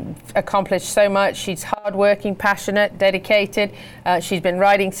 Accomplished so much. She's hardworking, passionate, dedicated. She's been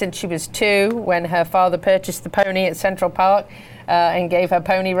riding since she was 2, when her father purchased the pony at Central Park and gave her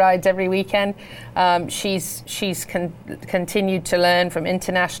pony rides every weekend. She's continued to learn from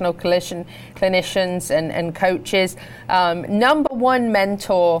international clinicians and coaches. Number one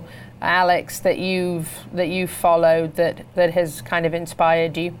mentor, Alex, that you've followed that has kind of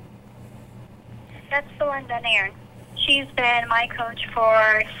inspired you? That's Belinda Nairn. She's been my coach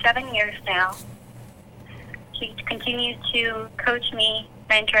for 7 years now. She continues to coach me,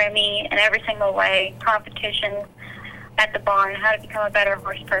 mentor me in every single way, competition at the barn, how to become a better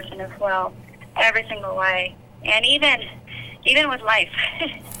horse person as well, every single way. And even with life,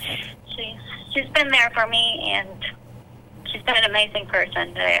 she's been there for me, and she's been an amazing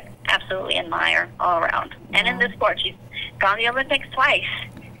person that I absolutely admire all around. And in this sport, she's gone to the Olympics twice.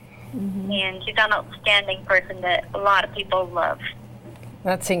 And she's an outstanding person that a lot of people love.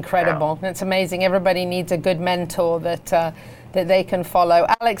 That's incredible. That's amazing. Everybody needs a good mentor that they can follow.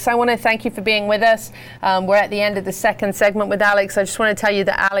 Alex, I want to thank you for being with us. We're at the end of the second segment with Alex. I just want to tell you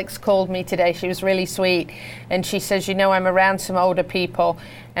that Alex called me today. She was really sweet. And she says, I'm around some older people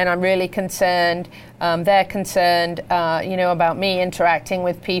and I'm really concerned. They're concerned, about me interacting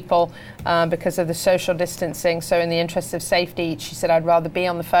with people because of the social distancing. So in the interest of safety, she said, I'd rather be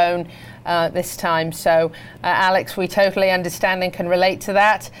on the phone this time. So, Alex, we totally understand and can relate to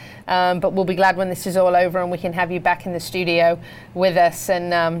that. But we'll be glad when this is all over and we can have you back in the studio with us.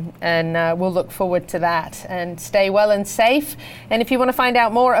 And we'll look forward to that. And stay well and safe. And if you want to find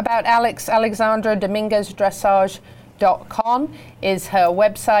out more about Alex, Alexandra Dominguez Dressage.com is her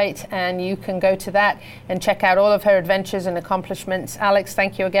website, and you can go to that and check out all of her adventures and accomplishments. Alex,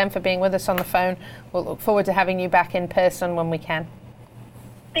 thank you again for being with us on the phone. We'll look forward to having you back in person when we can.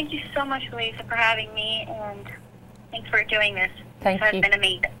 Thank you so much, Louisa, for having me, and thanks for doing this. Thank you. It has been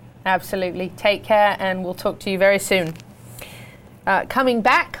amazing. Absolutely. Take care, and we'll talk to you very soon. Coming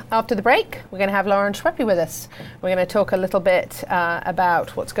back After the break, we're going to have Lauren Schweppe with us. We're going to talk a little bit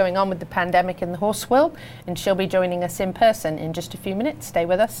about what's going on with the pandemic in the horse world, and she'll be joining us in person in just a few minutes. Stay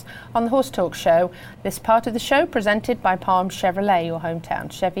with us on the Horse Talk Show. This part of the show presented by Palm Chevrolet, your hometown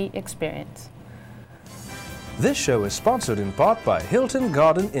Chevy experience. This show is sponsored in part by Hilton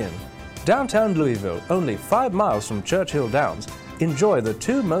Garden Inn. Downtown Louisville, only 5 miles from Churchill Downs. Enjoy the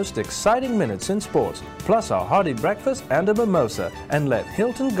 2 most exciting minutes in sports, plus a hearty breakfast and a mimosa, and let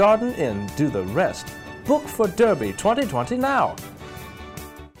Hilton Garden Inn do the rest. Book for Derby 2020 now.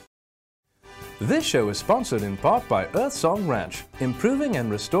 This show is sponsored in part by Earthsong Ranch, improving and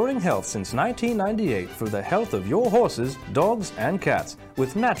restoring health since 1998 for the health of your horses, dogs, and cats,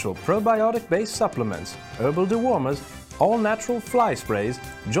 with natural probiotic-based supplements, herbal dewormers, all-natural fly sprays,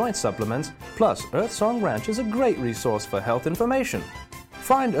 joint supplements, plus Earthsong Ranch is a great resource for health information.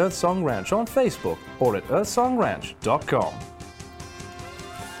 Find Earthsong Ranch on Facebook or at earthsongranch.com.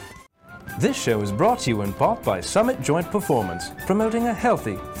 This show is brought to you in part by Summit Joint Performance, promoting a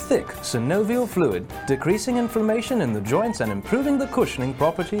healthy, thick synovial fluid, decreasing inflammation in the joints and improving the cushioning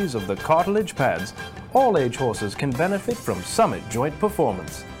properties of the cartilage pads. All age horses can benefit from Summit Joint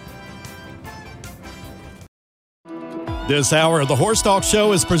Performance. This hour of the Horse Talk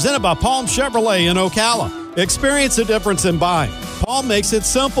Show is presented by Palm Chevrolet in Ocala. Experience the difference in buying. Palm makes it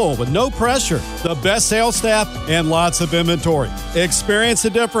simple with no pressure, the best sales staff, and lots of inventory. Experience the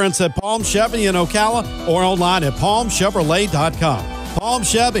difference at Palm Chevy in Ocala or online at palmchevrolet.com. Palm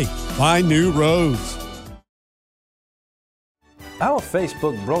Chevy, find new roads. Our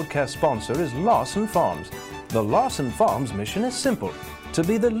Facebook broadcast sponsor is Lawson Farms. The Lawson Farms mission is simple, to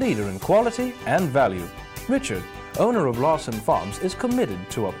be the leader in quality and value. Richard, owner of Lawson Farms, is committed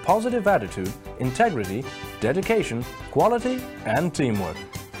to a positive attitude, integrity, dedication, quality, and teamwork.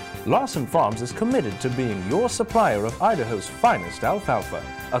 Lawson Farms is committed to being your supplier of Idaho's finest alfalfa,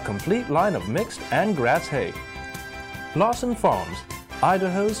 a complete line of mixed and grass hay. Lawson Farms,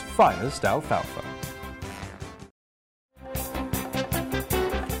 Idaho's finest alfalfa.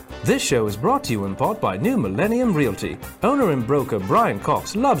 This show is brought to you in part by New Millennium Realty. Owner and broker Brian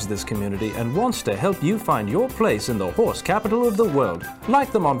Cox loves this community and wants to help you find your place in the horse capital of the world.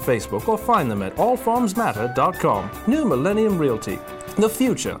 Like them on Facebook or find them at allfarmsmatter.com. New Millennium Realty, the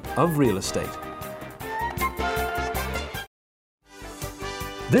future of real estate.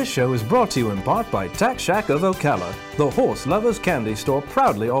 This show is brought to you in part by Tack Shack of Ocala, the horse lovers candy store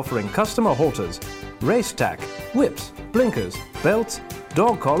proudly offering customer halters, race tack, whips, blinkers, belts,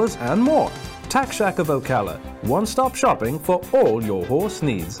 dog collars, and more. Tack Shack of Ocala, one-stop shopping for all your horse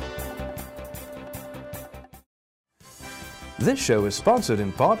needs. This show is sponsored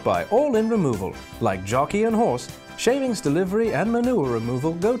in part by All In Removal. Like jockey and horse, shavings delivery and manure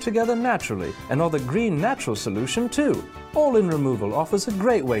removal go together naturally and are the green natural solution too. All In Removal offers a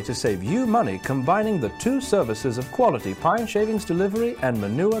great way to save you money combining the 2 services of quality pine shavings delivery and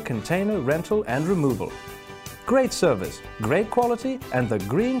manure container rental and removal. Great service, great quality, and the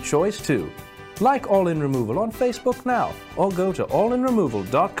green choice too. Like All In Removal on Facebook now or go to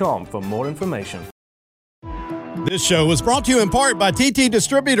allinremoval.com for more information. This show was brought to you in part by TT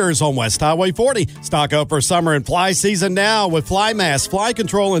Distributors on West Highway 40. Stock up for summer and fly season now with fly mask, fly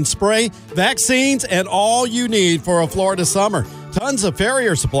control and spray, vaccines, and all you need for a Florida summer. Tons of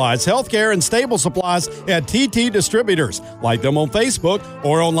farrier supplies, healthcare, and stable supplies at TT Distributors. Like them on Facebook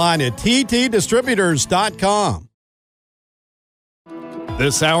or online at ttdistributors.com.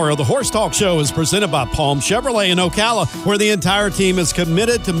 This hour of the Horse Talk Show is presented by Palm Chevrolet in Ocala, where the entire team is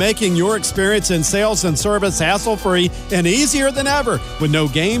committed to making your experience in sales and service hassle-free and easier than ever with no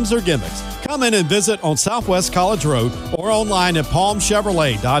games or gimmicks. Come in and visit on Southwest College Road or online at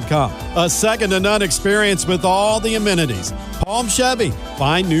palmchevrolet.com. A second-to-none experience with all the amenities. Palm Chevy,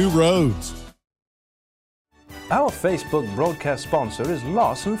 find new roads. Our Facebook broadcast sponsor is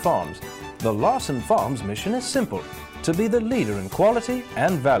Lawson Farms. The Lawson Farms mission is simple, to be the leader in quality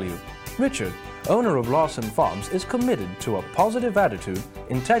and value. Richard, owner of Lawson Farms, is committed to a positive attitude,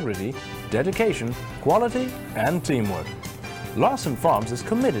 integrity, dedication, quality, and teamwork. Lawson Farms is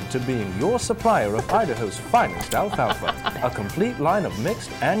committed to being your supplier of Idaho's finest alfalfa, a complete line of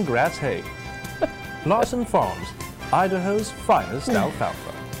mixed and grass hay. Lawson Farms, Idaho's finest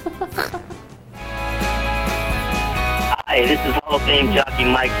alfalfa. Hi, this is Hall of Fame jockey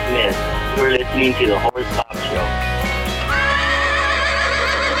Mike Smith. You're listening to the Horse Talk Show.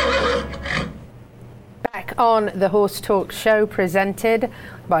 Back on the Horse Talk Show presented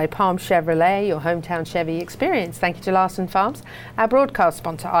by Palm Chevrolet, your hometown Chevy experience. Thank you to Lawson Farms, our broadcast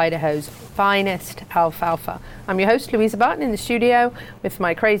sponsor, Idaho's finest alfalfa. I'm your host, Louisa Barton, in the studio with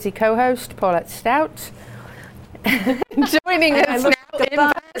my crazy co-host, Paulette Stout. Joining us now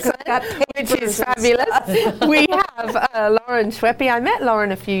in person, which is fabulous. We have Lauren Schweppe. I met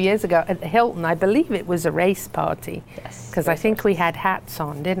Lauren a few years ago at the Hilton. I believe it was a race party. Yes. Because I think we had hats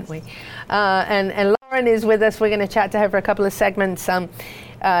on, didn't we? And Lauren is with us. We're going to chat to her for a couple of segments.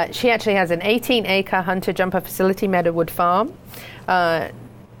 She actually has an 18-acre hunter-jumper facility, Meadowood Farm.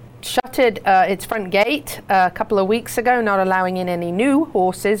 Shuttered its front gate a couple of weeks ago, not allowing in any new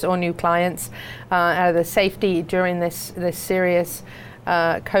horses or new clients out of the safety during this serious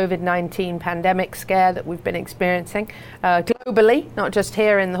COVID-19 pandemic scare that we've been experiencing globally, not just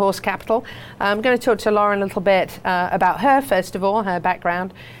here in the horse capital. I'm going to talk to Lauren a little bit about her, first of all, her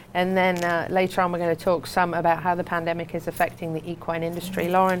background, and then later on we're going to talk some about how the pandemic is affecting the equine industry.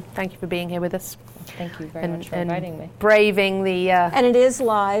 Lauren, thank you for being here with us. Thank you very much for inviting me. Braving the... And it is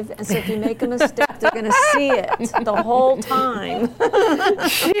live, and so if you make a mistake, they're going to see it the whole time.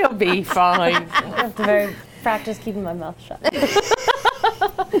 She'll be fine. I have to practice keeping my mouth shut.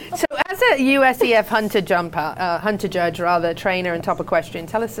 So as a USEF hunter judge, trainer and top equestrian,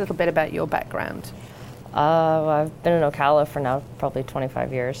 tell us a little bit about your background. I've been in Ocala for now probably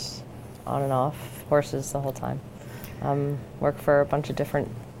 25 years, on and off, horses the whole time. Worked for a bunch of different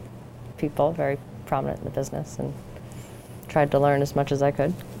people, very prominent in the business, and tried to learn as much as I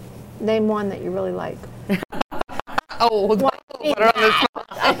could. Name one that you really like.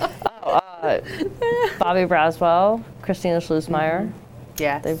 Bobby Braswell, Christina Schlusmeyer.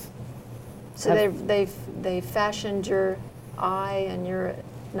 Yes. They fashioned your eye and your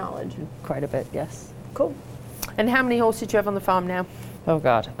knowledge. Quite a bit, yes. Cool. And how many horses do you have on the farm now? Oh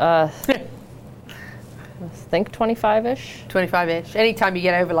God. I think 25-ish. 25-ish. Anytime you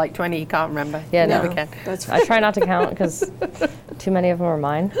get over like 20, you can't remember. Yeah, you no. never can. I try not to count because too many of them are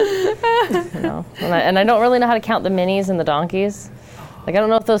mine. And I don't really know how to count the minis and the donkeys. Like, I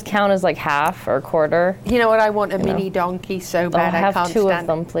don't know if those count as like half or a quarter. You know what? I want a mini donkey so bad. I'll have I can't two stand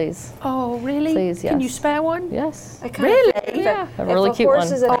of them, please. Oh, really? Please, yes. Can you spare one? Yes. Really? Yeah. A really cute one.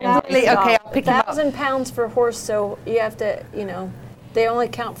 Is really? Okay, I'll pick him up. 1,000 pounds for a horse, so you have to, they only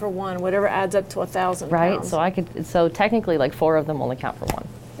count for one, whatever adds up to 1,000 pounds. Right, so technically like 4 of them only count for 1.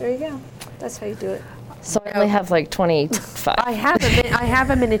 There you go. That's how you do it. So I only have like 25. I have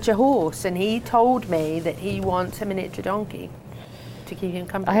a miniature horse, and he told me that he wants a miniature donkey to keep him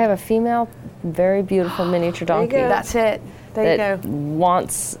company. I have a female, very beautiful miniature donkey. That's it. There you go.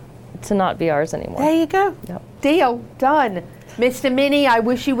 Wants to not be ours anymore. There you go. Yep. Deal. Done. Mr. Minnie, I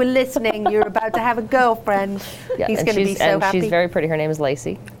wish you were listening. You're about to have a girlfriend. Yeah, he's going to be so happy. She's very pretty. Her name is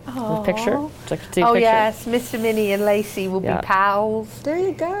Lacey. Oh. The picture. Oh, yes. Mr. Minnie and Lacey will be pals. There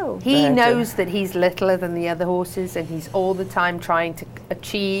you go. He knows that he's littler than the other horses, and he's all the time trying to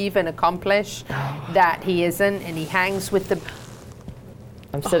achieve and accomplish that he isn't, and he hangs with the...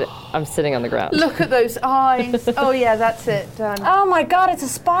 I'm sitting on the ground. Look at those eyes. Oh, yeah, that's it. Done. Oh, my God, it's a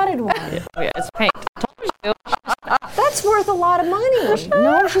spotted one. Oh, yeah, it's paint. I told you. That's worth a lot of money.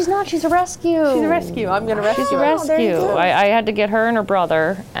 No, she's not. She's a rescue. She's a rescue. I'm going to rescue her. She's a rescue. I had to get her and her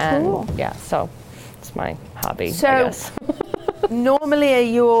brother, and so it's my hobby, I guess. Normally, are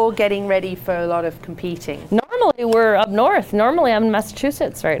you all getting ready for a lot of competing? Normally, we're up north. Normally, I'm in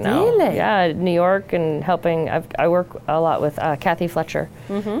Massachusetts right now. Really? Yeah, New York, and helping. I work a lot with Kathy Fletcher,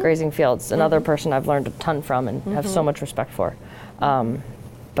 Grazing Fields, another person I've learned a ton from and have so much respect for.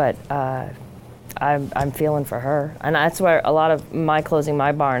 But I'm feeling for her, and that's where a lot of my closing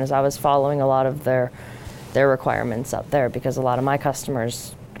my barn is. I was following a lot of their requirements up there because a lot of my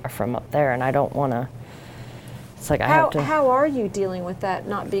customers are from up there, and I don't want to. It's like I have to. How are you dealing with that?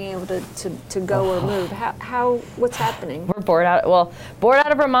 Not being able to go or move. What's happening? We're bored out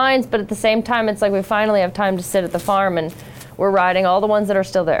of our minds, but at the same time, it's like we finally have time to sit at the farm, and we're riding all the ones that are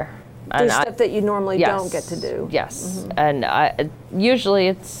still there. Do stuff that you normally don't get to do. Yes, and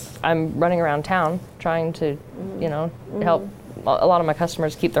usually I'm running around town trying to, help a lot of my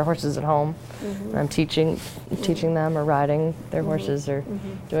customers keep their horses at home. I'm teaching them or riding their horses or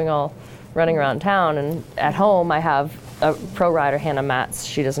running around town. And at home, I have a pro rider, Hannah Matz.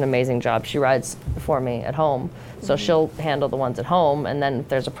 She does an amazing job. She rides for me at home, so she'll handle the ones at home. And then if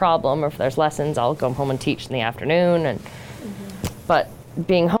there's a problem or if there's lessons, I'll go home and teach in the afternoon. But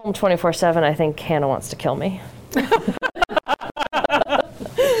being home 24/7, I think Hannah wants to kill me.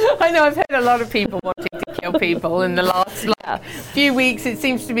 I know I've heard a lot of people wanting to kill people in the last few weeks. It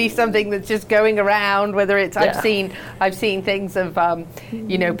seems to be something that's just going around. Whether it's I've seen things of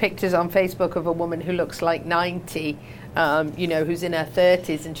pictures on Facebook of a woman who looks like 90. Who's in her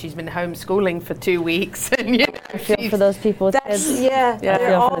 30s and she's been homeschooling for 2 weeks, and I feel for those people with kids. Yeah, I they're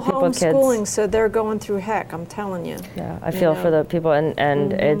feel all for the people with kids. homeschooling, so they're going through heck, I'm telling you. Yeah, I feel for the people,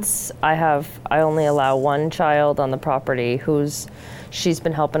 and it's, I only allow one child on the property she's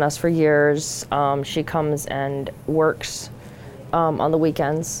been helping us for years. She comes and works on the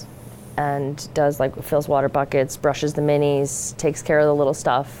weekends and does fills water buckets, brushes the minis, takes care of the little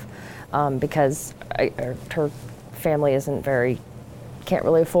stuff, because her family can't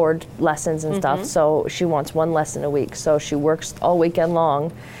really afford lessons and stuff, so she wants one lesson a week. So she works all weekend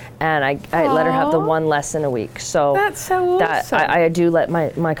long, and I let her have the one lesson a week. So that's so awesome. I do let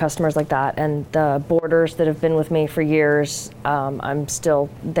my customers like that, and the boarders that have been with me for years, they're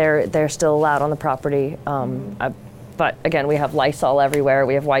still allowed on the property. But again, we have Lysol everywhere,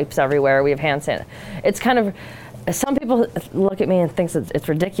 we have wipes everywhere, we have hand sanitizer. It's kind of, some people look at me and think it's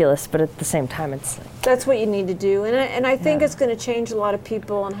ridiculous, but at the same time, that's what you need to do, and I think it's going to change a lot of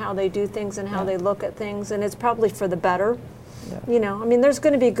people and how they do things and how they look at things, and it's probably for the better. Yeah. I mean, there's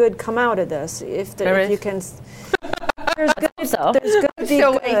going to be good come out of this if you can. There's going to be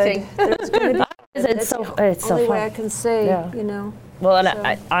still good. waiting. There's going to be. It's so only way fun. I can say. Well,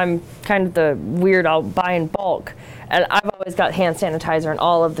 and I'm kind of the weird. I'll buy in bulk, and I've always got hand sanitizer in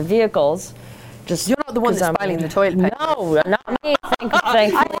all of the vehicles. You're not the one that's filing the toilet paper. No, not me.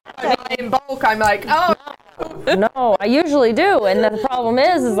 Thankfully. In bulk, I'm like, oh. No, I usually do, and the problem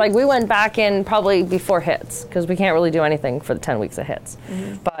is we went back in probably before hits, because we can't really do anything for the 10 weeks of hits.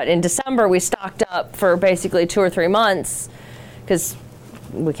 But in December, we stocked up for basically 2 or 3 months, because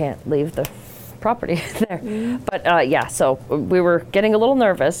we can't leave the property there. But so we were getting a little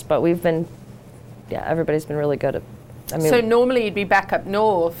nervous, but everybody's been really good at. So normally you'd be back up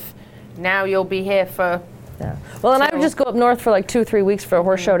north. Now you'll be here for. Yeah. Well, and I would just go up north for 2 or 3 weeks for a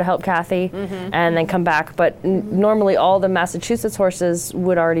horse show to help Kathy, and then come back. But normally all the Massachusetts horses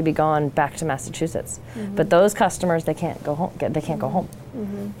would already be gone back to Massachusetts. But those customers, they can't go home. They can't go home.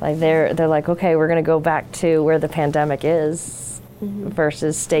 They're like, okay, we're going to go back to where the pandemic is,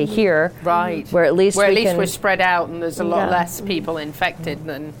 versus stay here. Right. Where at least we're spread out and there's a lot less people infected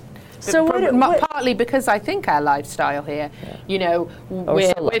than. So partly because I think our lifestyle here,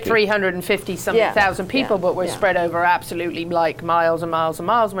 we're 350,000 people, but we're spread over absolutely miles and miles and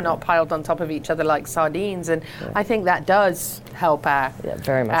miles. We're not piled on top of each other like sardines, and I think that does help our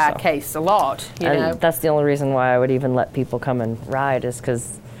very much case a lot. And that's the only reason why I would even let people come and ride, is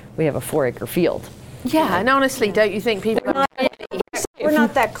because we have a 4-acre field. Yeah, and honestly, don't you think people? We're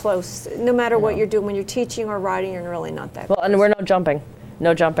not that close. No matter what you're doing, when you're teaching or riding, you're really not that. Well, and we're no jumping.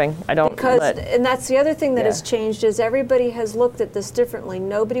 No jumping. I don't. And that's the other thing that has changed, is everybody has looked at this differently.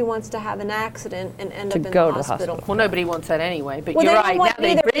 Nobody wants to have an accident and end up in the hospital. Well, nobody wants that anyway. But you're right. Now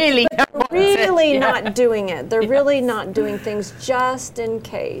they really not doing it. They're really not doing things just in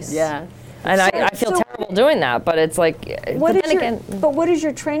case. Yeah. And I feel terrible doing that, but it's like. But what is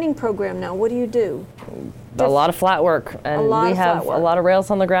your training program now? What do you do? A lot of flat work, and we have a lot of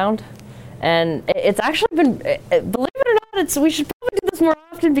rails on the ground. And it's actually been, believe it or not, we should probably do this more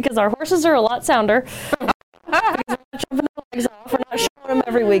often, because our horses are a lot sounder. Because we're not jumping the legs off. We're not showing them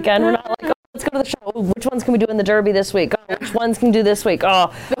every weekend. We're not like, oh, let's go to the show. Oh, which ones can we do in the Derby this week? Oh, which ones can we do this week?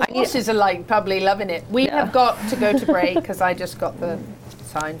 Oh, the horses are probably loving it. We have got to go to break, because I just got the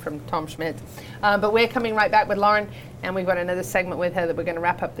sign from Tom Schmidt. But we're coming right back with Lauren, and we've got another segment with her that we're going to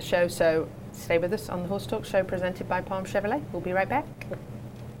wrap up the show. So stay with us on the Horse Talk Show, presented by Palm Chevrolet. We'll be right back.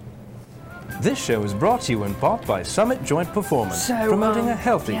 This show is brought to you in part by Summit Joint Performance, promoting a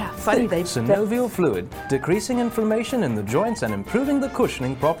healthy, thick synovial fluid, decreasing inflammation in the joints and improving the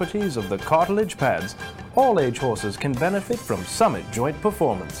cushioning properties of the cartilage pads. All age horses can benefit from Summit Joint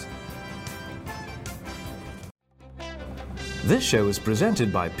Performance. This show is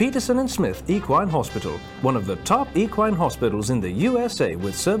presented by Peterson & Smith Equine Hospital, one of the top equine hospitals in the USA,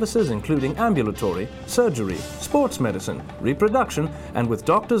 with services including ambulatory, surgery, sports medicine, reproduction, and with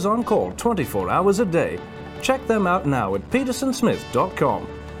doctors on call 24 hours a day. Check them out now at petersonsmith.com.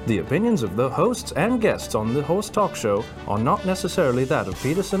 The opinions of the hosts and guests on the Horse Talk Show are not necessarily that of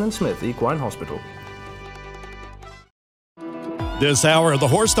Peterson & Smith Equine Hospital. This hour of the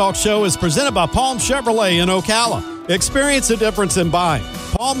Horse Talk Show is presented by Palm Chevrolet in Ocala. Experience the difference in buying.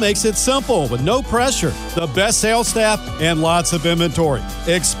 Palm makes it simple with no pressure, the best sales staff, and lots of inventory.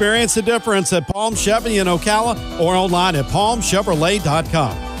 Experience the difference at Palm Chevy in Ocala or online at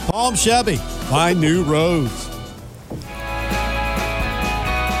palmchevrolet.com. Palm Chevy, find new roads.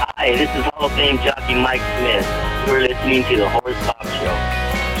 Hi, this is Hall of Fame jockey Mike Smith. You're listening to the Horse Talk Show.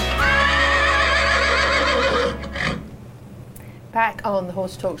 Back on the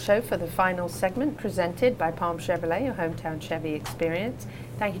Horse Talk Show for the final segment, presented by Palm Chevrolet, your hometown Chevy experience.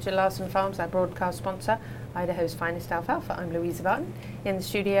 Thank you to Larson Farms, our broadcast sponsor. Idaho's finest alfalfa. I'm Louisa Barton in the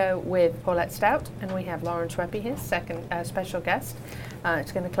studio with Paulette Stout, and we have Lauren Schweppe here, second special guest.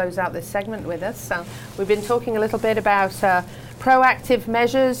 It's going to close out this segment with us. So we've been talking a little bit about proactive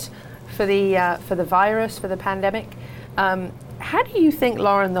measures for the virus, for the pandemic. How do you think,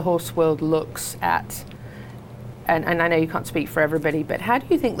 Lauren, the horse world looks at, and I know you can't speak for everybody, but how do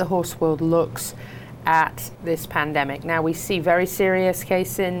you think the horse world looks at this pandemic? Now, we see very serious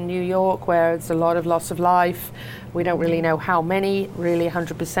case in New York where it's a lot of loss of life. We don't really know how many, really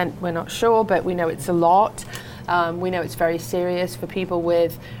 100% we're not sure, but we know it's a lot. We know it's very serious for people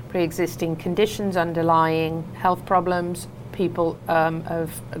with pre-existing conditions, underlying health problems, people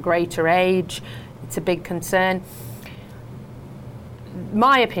of a greater age. It's a big concern.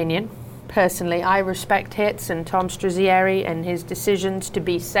 My opinion, personally, I respect Hitz and Tom Struzzieri and his decisions to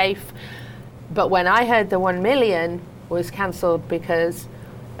be safe. But when I heard the 1 million was cancelled because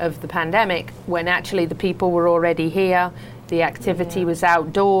of the pandemic, when actually the people were already here, the activity was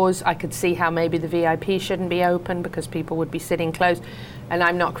outdoors, I could see how maybe the VIP shouldn't be open because people would be sitting close. And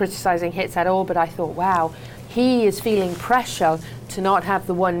I'm not criticizing Hitz at all, but I thought, wow, he is feeling pressure to not have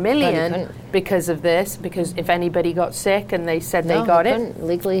the 1 million because of this, because if anybody got sick and they said they got it.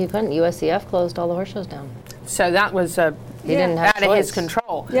 Legally, he couldn't. USCF closed all the horse shows down. So that was he didn't have out of his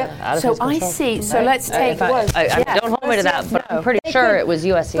control. Out of so his control. I see. So let's take. Don't hold me to that, but I'm pretty sure it was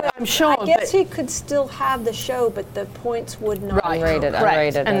USCF. I'm sure. I guess he could still have the show, but the points would not.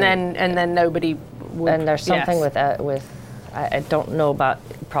 Unrated, and then nobody would. And there's something with I don't know about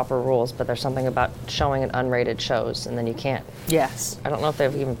proper rules, but there's something about showing an unrated shows, and then you can't. Yes. I don't know if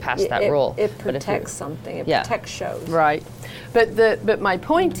they've even passed that rule. It protects something. It protects shows. Right. But my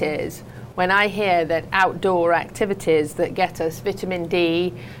point is, when I hear that outdoor activities that get us vitamin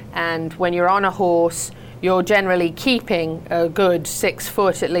D, and when you're on a horse, you're generally keeping a good 6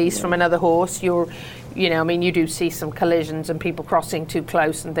 foot at least from another horse. You do see some collisions and people crossing too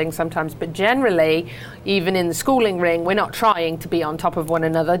close and things sometimes, but generally, even in the schooling ring, we're not trying to be on top of one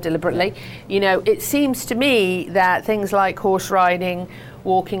another deliberately. It seems to me that things like horse riding,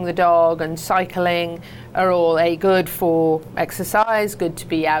 walking the dog and cycling are all good for exercise, good to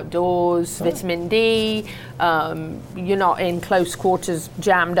be outdoors, vitamin D. You're not in close quarters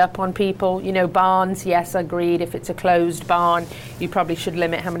jammed up on people. Barns, yes, agreed. If it's a closed barn, you probably should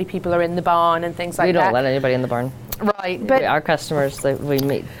limit how many people are in the barn and things like that. We don't let anybody in the barn. Right, but our customers, we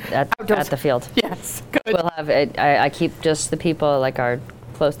meet at the field. Yes, good. We'll have I keep just the people like our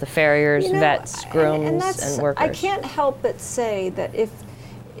close to farriers, vets, grooms, and workers. I can't help but say that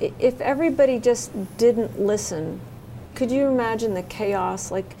if everybody just didn't listen, could you imagine the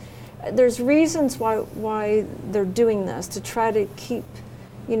chaos? Like, there's reasons why they're doing this, to try to keep,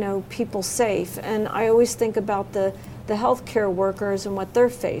 people safe. And I always think about the healthcare workers and what they're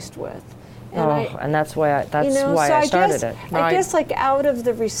faced with. And that's why I started it. Right. I guess, like, out of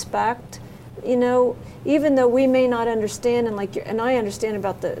the respect, even though we may not understand, and I understand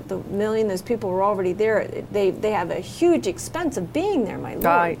about the million, those people were already there. They have a huge expense of being there, my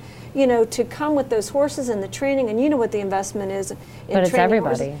lord. To come with those horses and the training, and what the investment is in but it's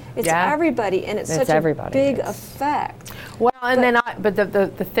everybody. Horses. It's everybody, and it's such a big effect. Well, and but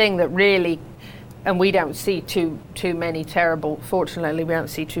the thing that really, and we don't see too many fortunately, we don't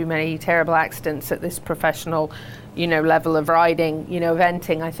see too many terrible accidents at this professional level of riding.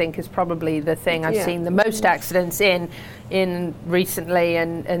 Eventing, I think, is probably the thing I've seen the most accidents in recently,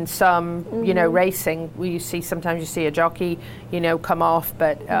 and some, racing. Sometimes you see a jockey, come off,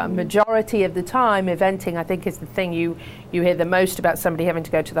 but majority of the time, eventing, I think, is the thing you hear the most about somebody having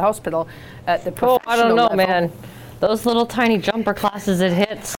to go to the hospital at the professional I don't know, level. man. Those little tiny jumper classes it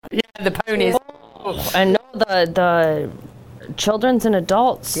hits. Yeah, the ponies. And the children's and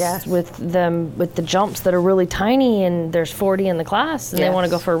adults with the jumps that are really tiny, and there's 40 in the class, and they want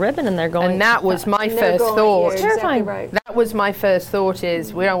to go for a ribbon, and they're going. And that was my first thought. Terrifying. Right. That was my first thought,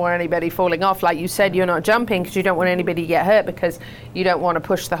 is we don't want anybody falling off. Like you said, you're not jumping because you don't want anybody to get hurt, because you don't want to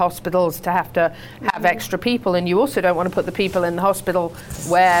push the hospitals to have extra people, and you also don't want to put the people in the hospital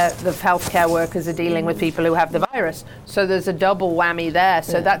where the healthcare workers are dealing with people who have the virus. So there's a double whammy there.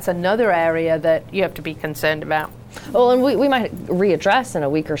 So that's another area that you have to be concerned about. Well, and we might readdress in a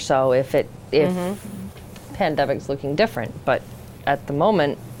week or so if pandemic's looking different. But at the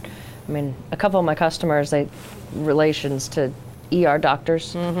moment, a couple of my customers, relations to ER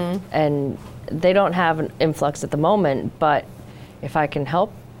doctors, and they don't have an influx at the moment. But if I can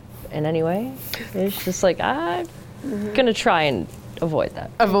help in any way, it's just like I'm gonna try and avoid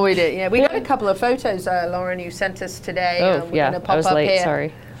that. Avoid it. Yeah, we got a couple of photos, Lauren, you sent us today. We're gonna pop I was up late. Here.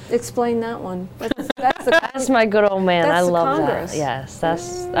 Sorry. Explain that one. That's my good old man. I love Congress. that. Yes, that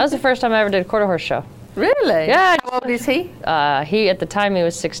was the first time I ever did a quarter horse show. Really? Yeah. How old is he? He at the time he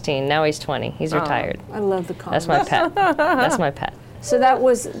was 16. Now he's 20. He's retired. I love the comments. That's my pet. That's my pet. So that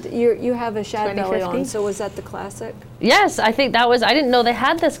was, you have a shad belly 2050? on, so was that the classic? Yes, I think that was, I didn't know they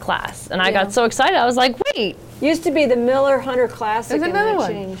had this class. And I got so excited. I was like, wait. Used to be the Miller Hunter Classic, There's and another then it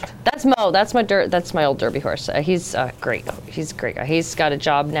one. changed. That's Mo. That's my old Derby horse. He's great. He's a great guy. He's got a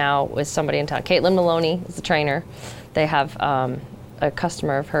job now with somebody in town. Caitlin Maloney is the trainer. They have a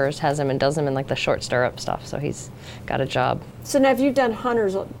customer of hers has him and does him in like the short stirrup stuff. So he's got a job. So now, have you done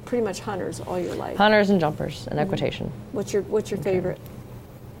hunters, pretty much hunters, all your life? Hunters and jumpers and equitation. What's your favorite?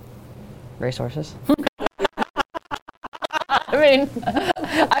 Racehorses. I mean,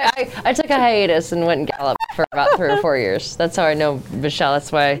 I took a hiatus and went and galloped for about 3 or 4 years. That's how I know Michelle.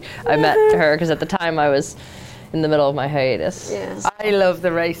 That's why I met her, because at the time I was in the middle of my hiatus. Yeah. I love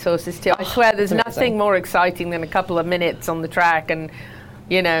the racehorses too. I swear there's it's nothing more exciting than a couple of minutes on the track, and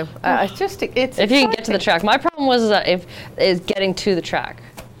you know, it's if you can get to the track. My problem was is getting to the track.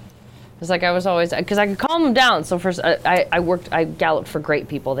 It's like I was always, because I could calm them down. So first, I galloped for great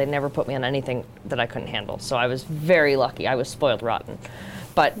people. They never put me on anything that I couldn't handle. So I was very lucky. I was spoiled rotten.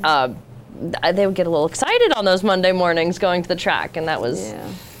 But they would get a little excited on those Monday mornings going to the track, and that was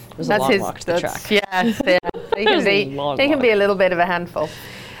a long walk to the track. Yes, yeah. They can be a little bit of a handful.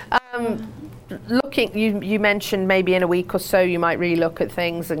 Looking, you mentioned maybe in a week or so you might relook at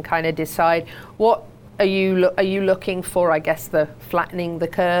things and kind of decide what are you looking for. I guess the flattening the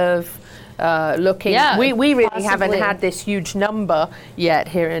curve. Looking, we really possibly. haven't had this huge number yet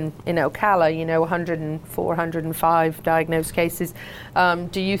here in Ocala. 104, 105 diagnosed cases.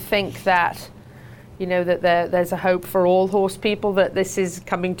 Do you think that that there's a hope for all horse people that this is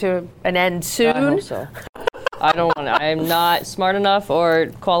coming to an end soon? I hope so. I don't want to. I am not smart enough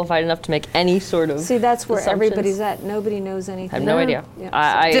or qualified enough to make any sort of. See, that's where assumptions. everybody's at. Nobody knows anything. I have no idea.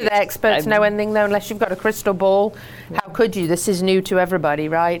 Yeah. Do the experts know anything though? Unless you've got a crystal ball, how could you? This is new to everybody,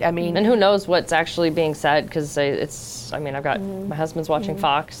 right? I mean, and who knows what's actually being said? Because it's. I mean, I've got my husband's watching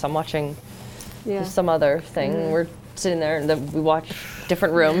Fox. I'm watching some other thing. We're sitting there and we watch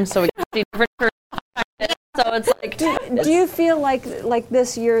different rooms, so we can see different. So it's like. Do you feel like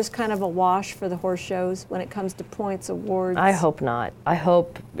this year is kind of a wash for the horse shows when it comes to points, awards? I hope not. I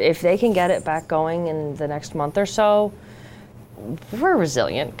hope if they can get it back going in the next month or so, we're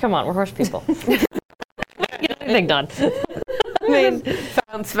resilient. Come on, we're horse people. Get anything done. I mean,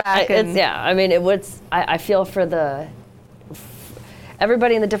 bounce back. I mean, it was. I feel for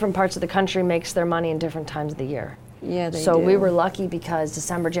everybody in the different parts of the country makes their money in different times of the year. Yeah, they So do. we were lucky because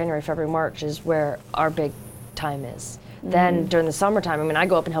December, January, February, March is where our big time is. Then during the summertime, I mean, I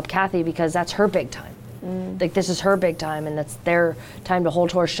go up and help Kathy because that's her big time. Like this is her big time, and that's their time to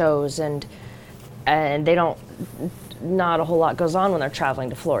hold horse shows, and they don't. Not a whole lot goes on when they're traveling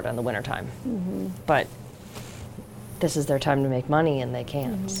to Florida in the wintertime. But this is their time to make money, and they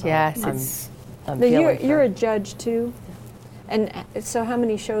can. So yes, I'm But feeling you're a judge too, and so how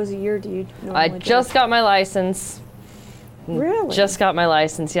many shows a year do you normally I judge? just got my license. Really? Just got my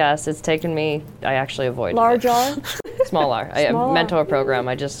license, yes. It's taken me, I actually avoided Large it. R? Small R. Small R. Mentor program.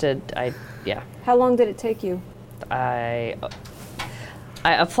 I just did, How long did it take you? I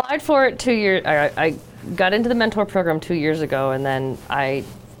applied for it 2 years, I got into the mentor program 2 years ago, and then I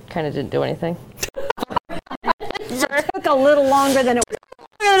kind of didn't do anything. It took a little longer than it was.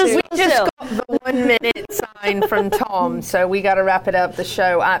 We just got the 1 minute sign from Tom, so we got to wrap it up. The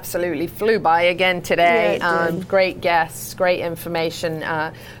show absolutely flew by again today. Yeah, it did. Great guests, great information.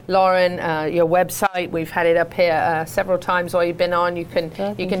 Lauren, your website, we've had it up here several times while you've been on. You can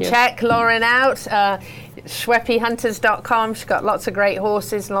check Lauren out. SchweppyHunters.com. She's got lots of great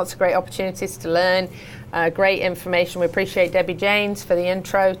horses and lots of great opportunities to learn. Great information. We appreciate Debbie Janes for the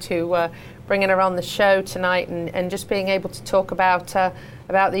intro to bringing her on the show tonight and just being able to talk about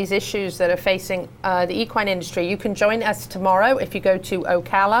these issues that are facing the equine industry. You can join us tomorrow if you go to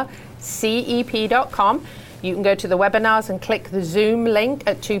ocalacep.com. You can go to the webinars and click the Zoom link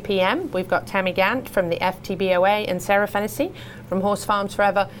at 2 p.m. We've got Tammy Gant from the FTBOA and Sarah Fennessy from Horse Farms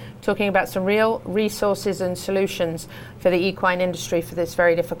Forever talking about some real resources and solutions for the equine industry for this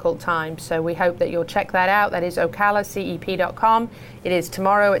very difficult time. So we hope that you'll check that out. That is ocalacep.com. It is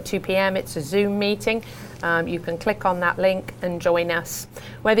tomorrow at 2 p.m. It's a Zoom meeting. You can click on that link and join us.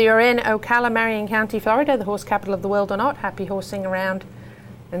 Whether you're in Ocala, Marion County, Florida, the horse capital of the world or not, happy horsing around.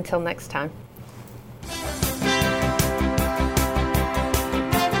 Until next time.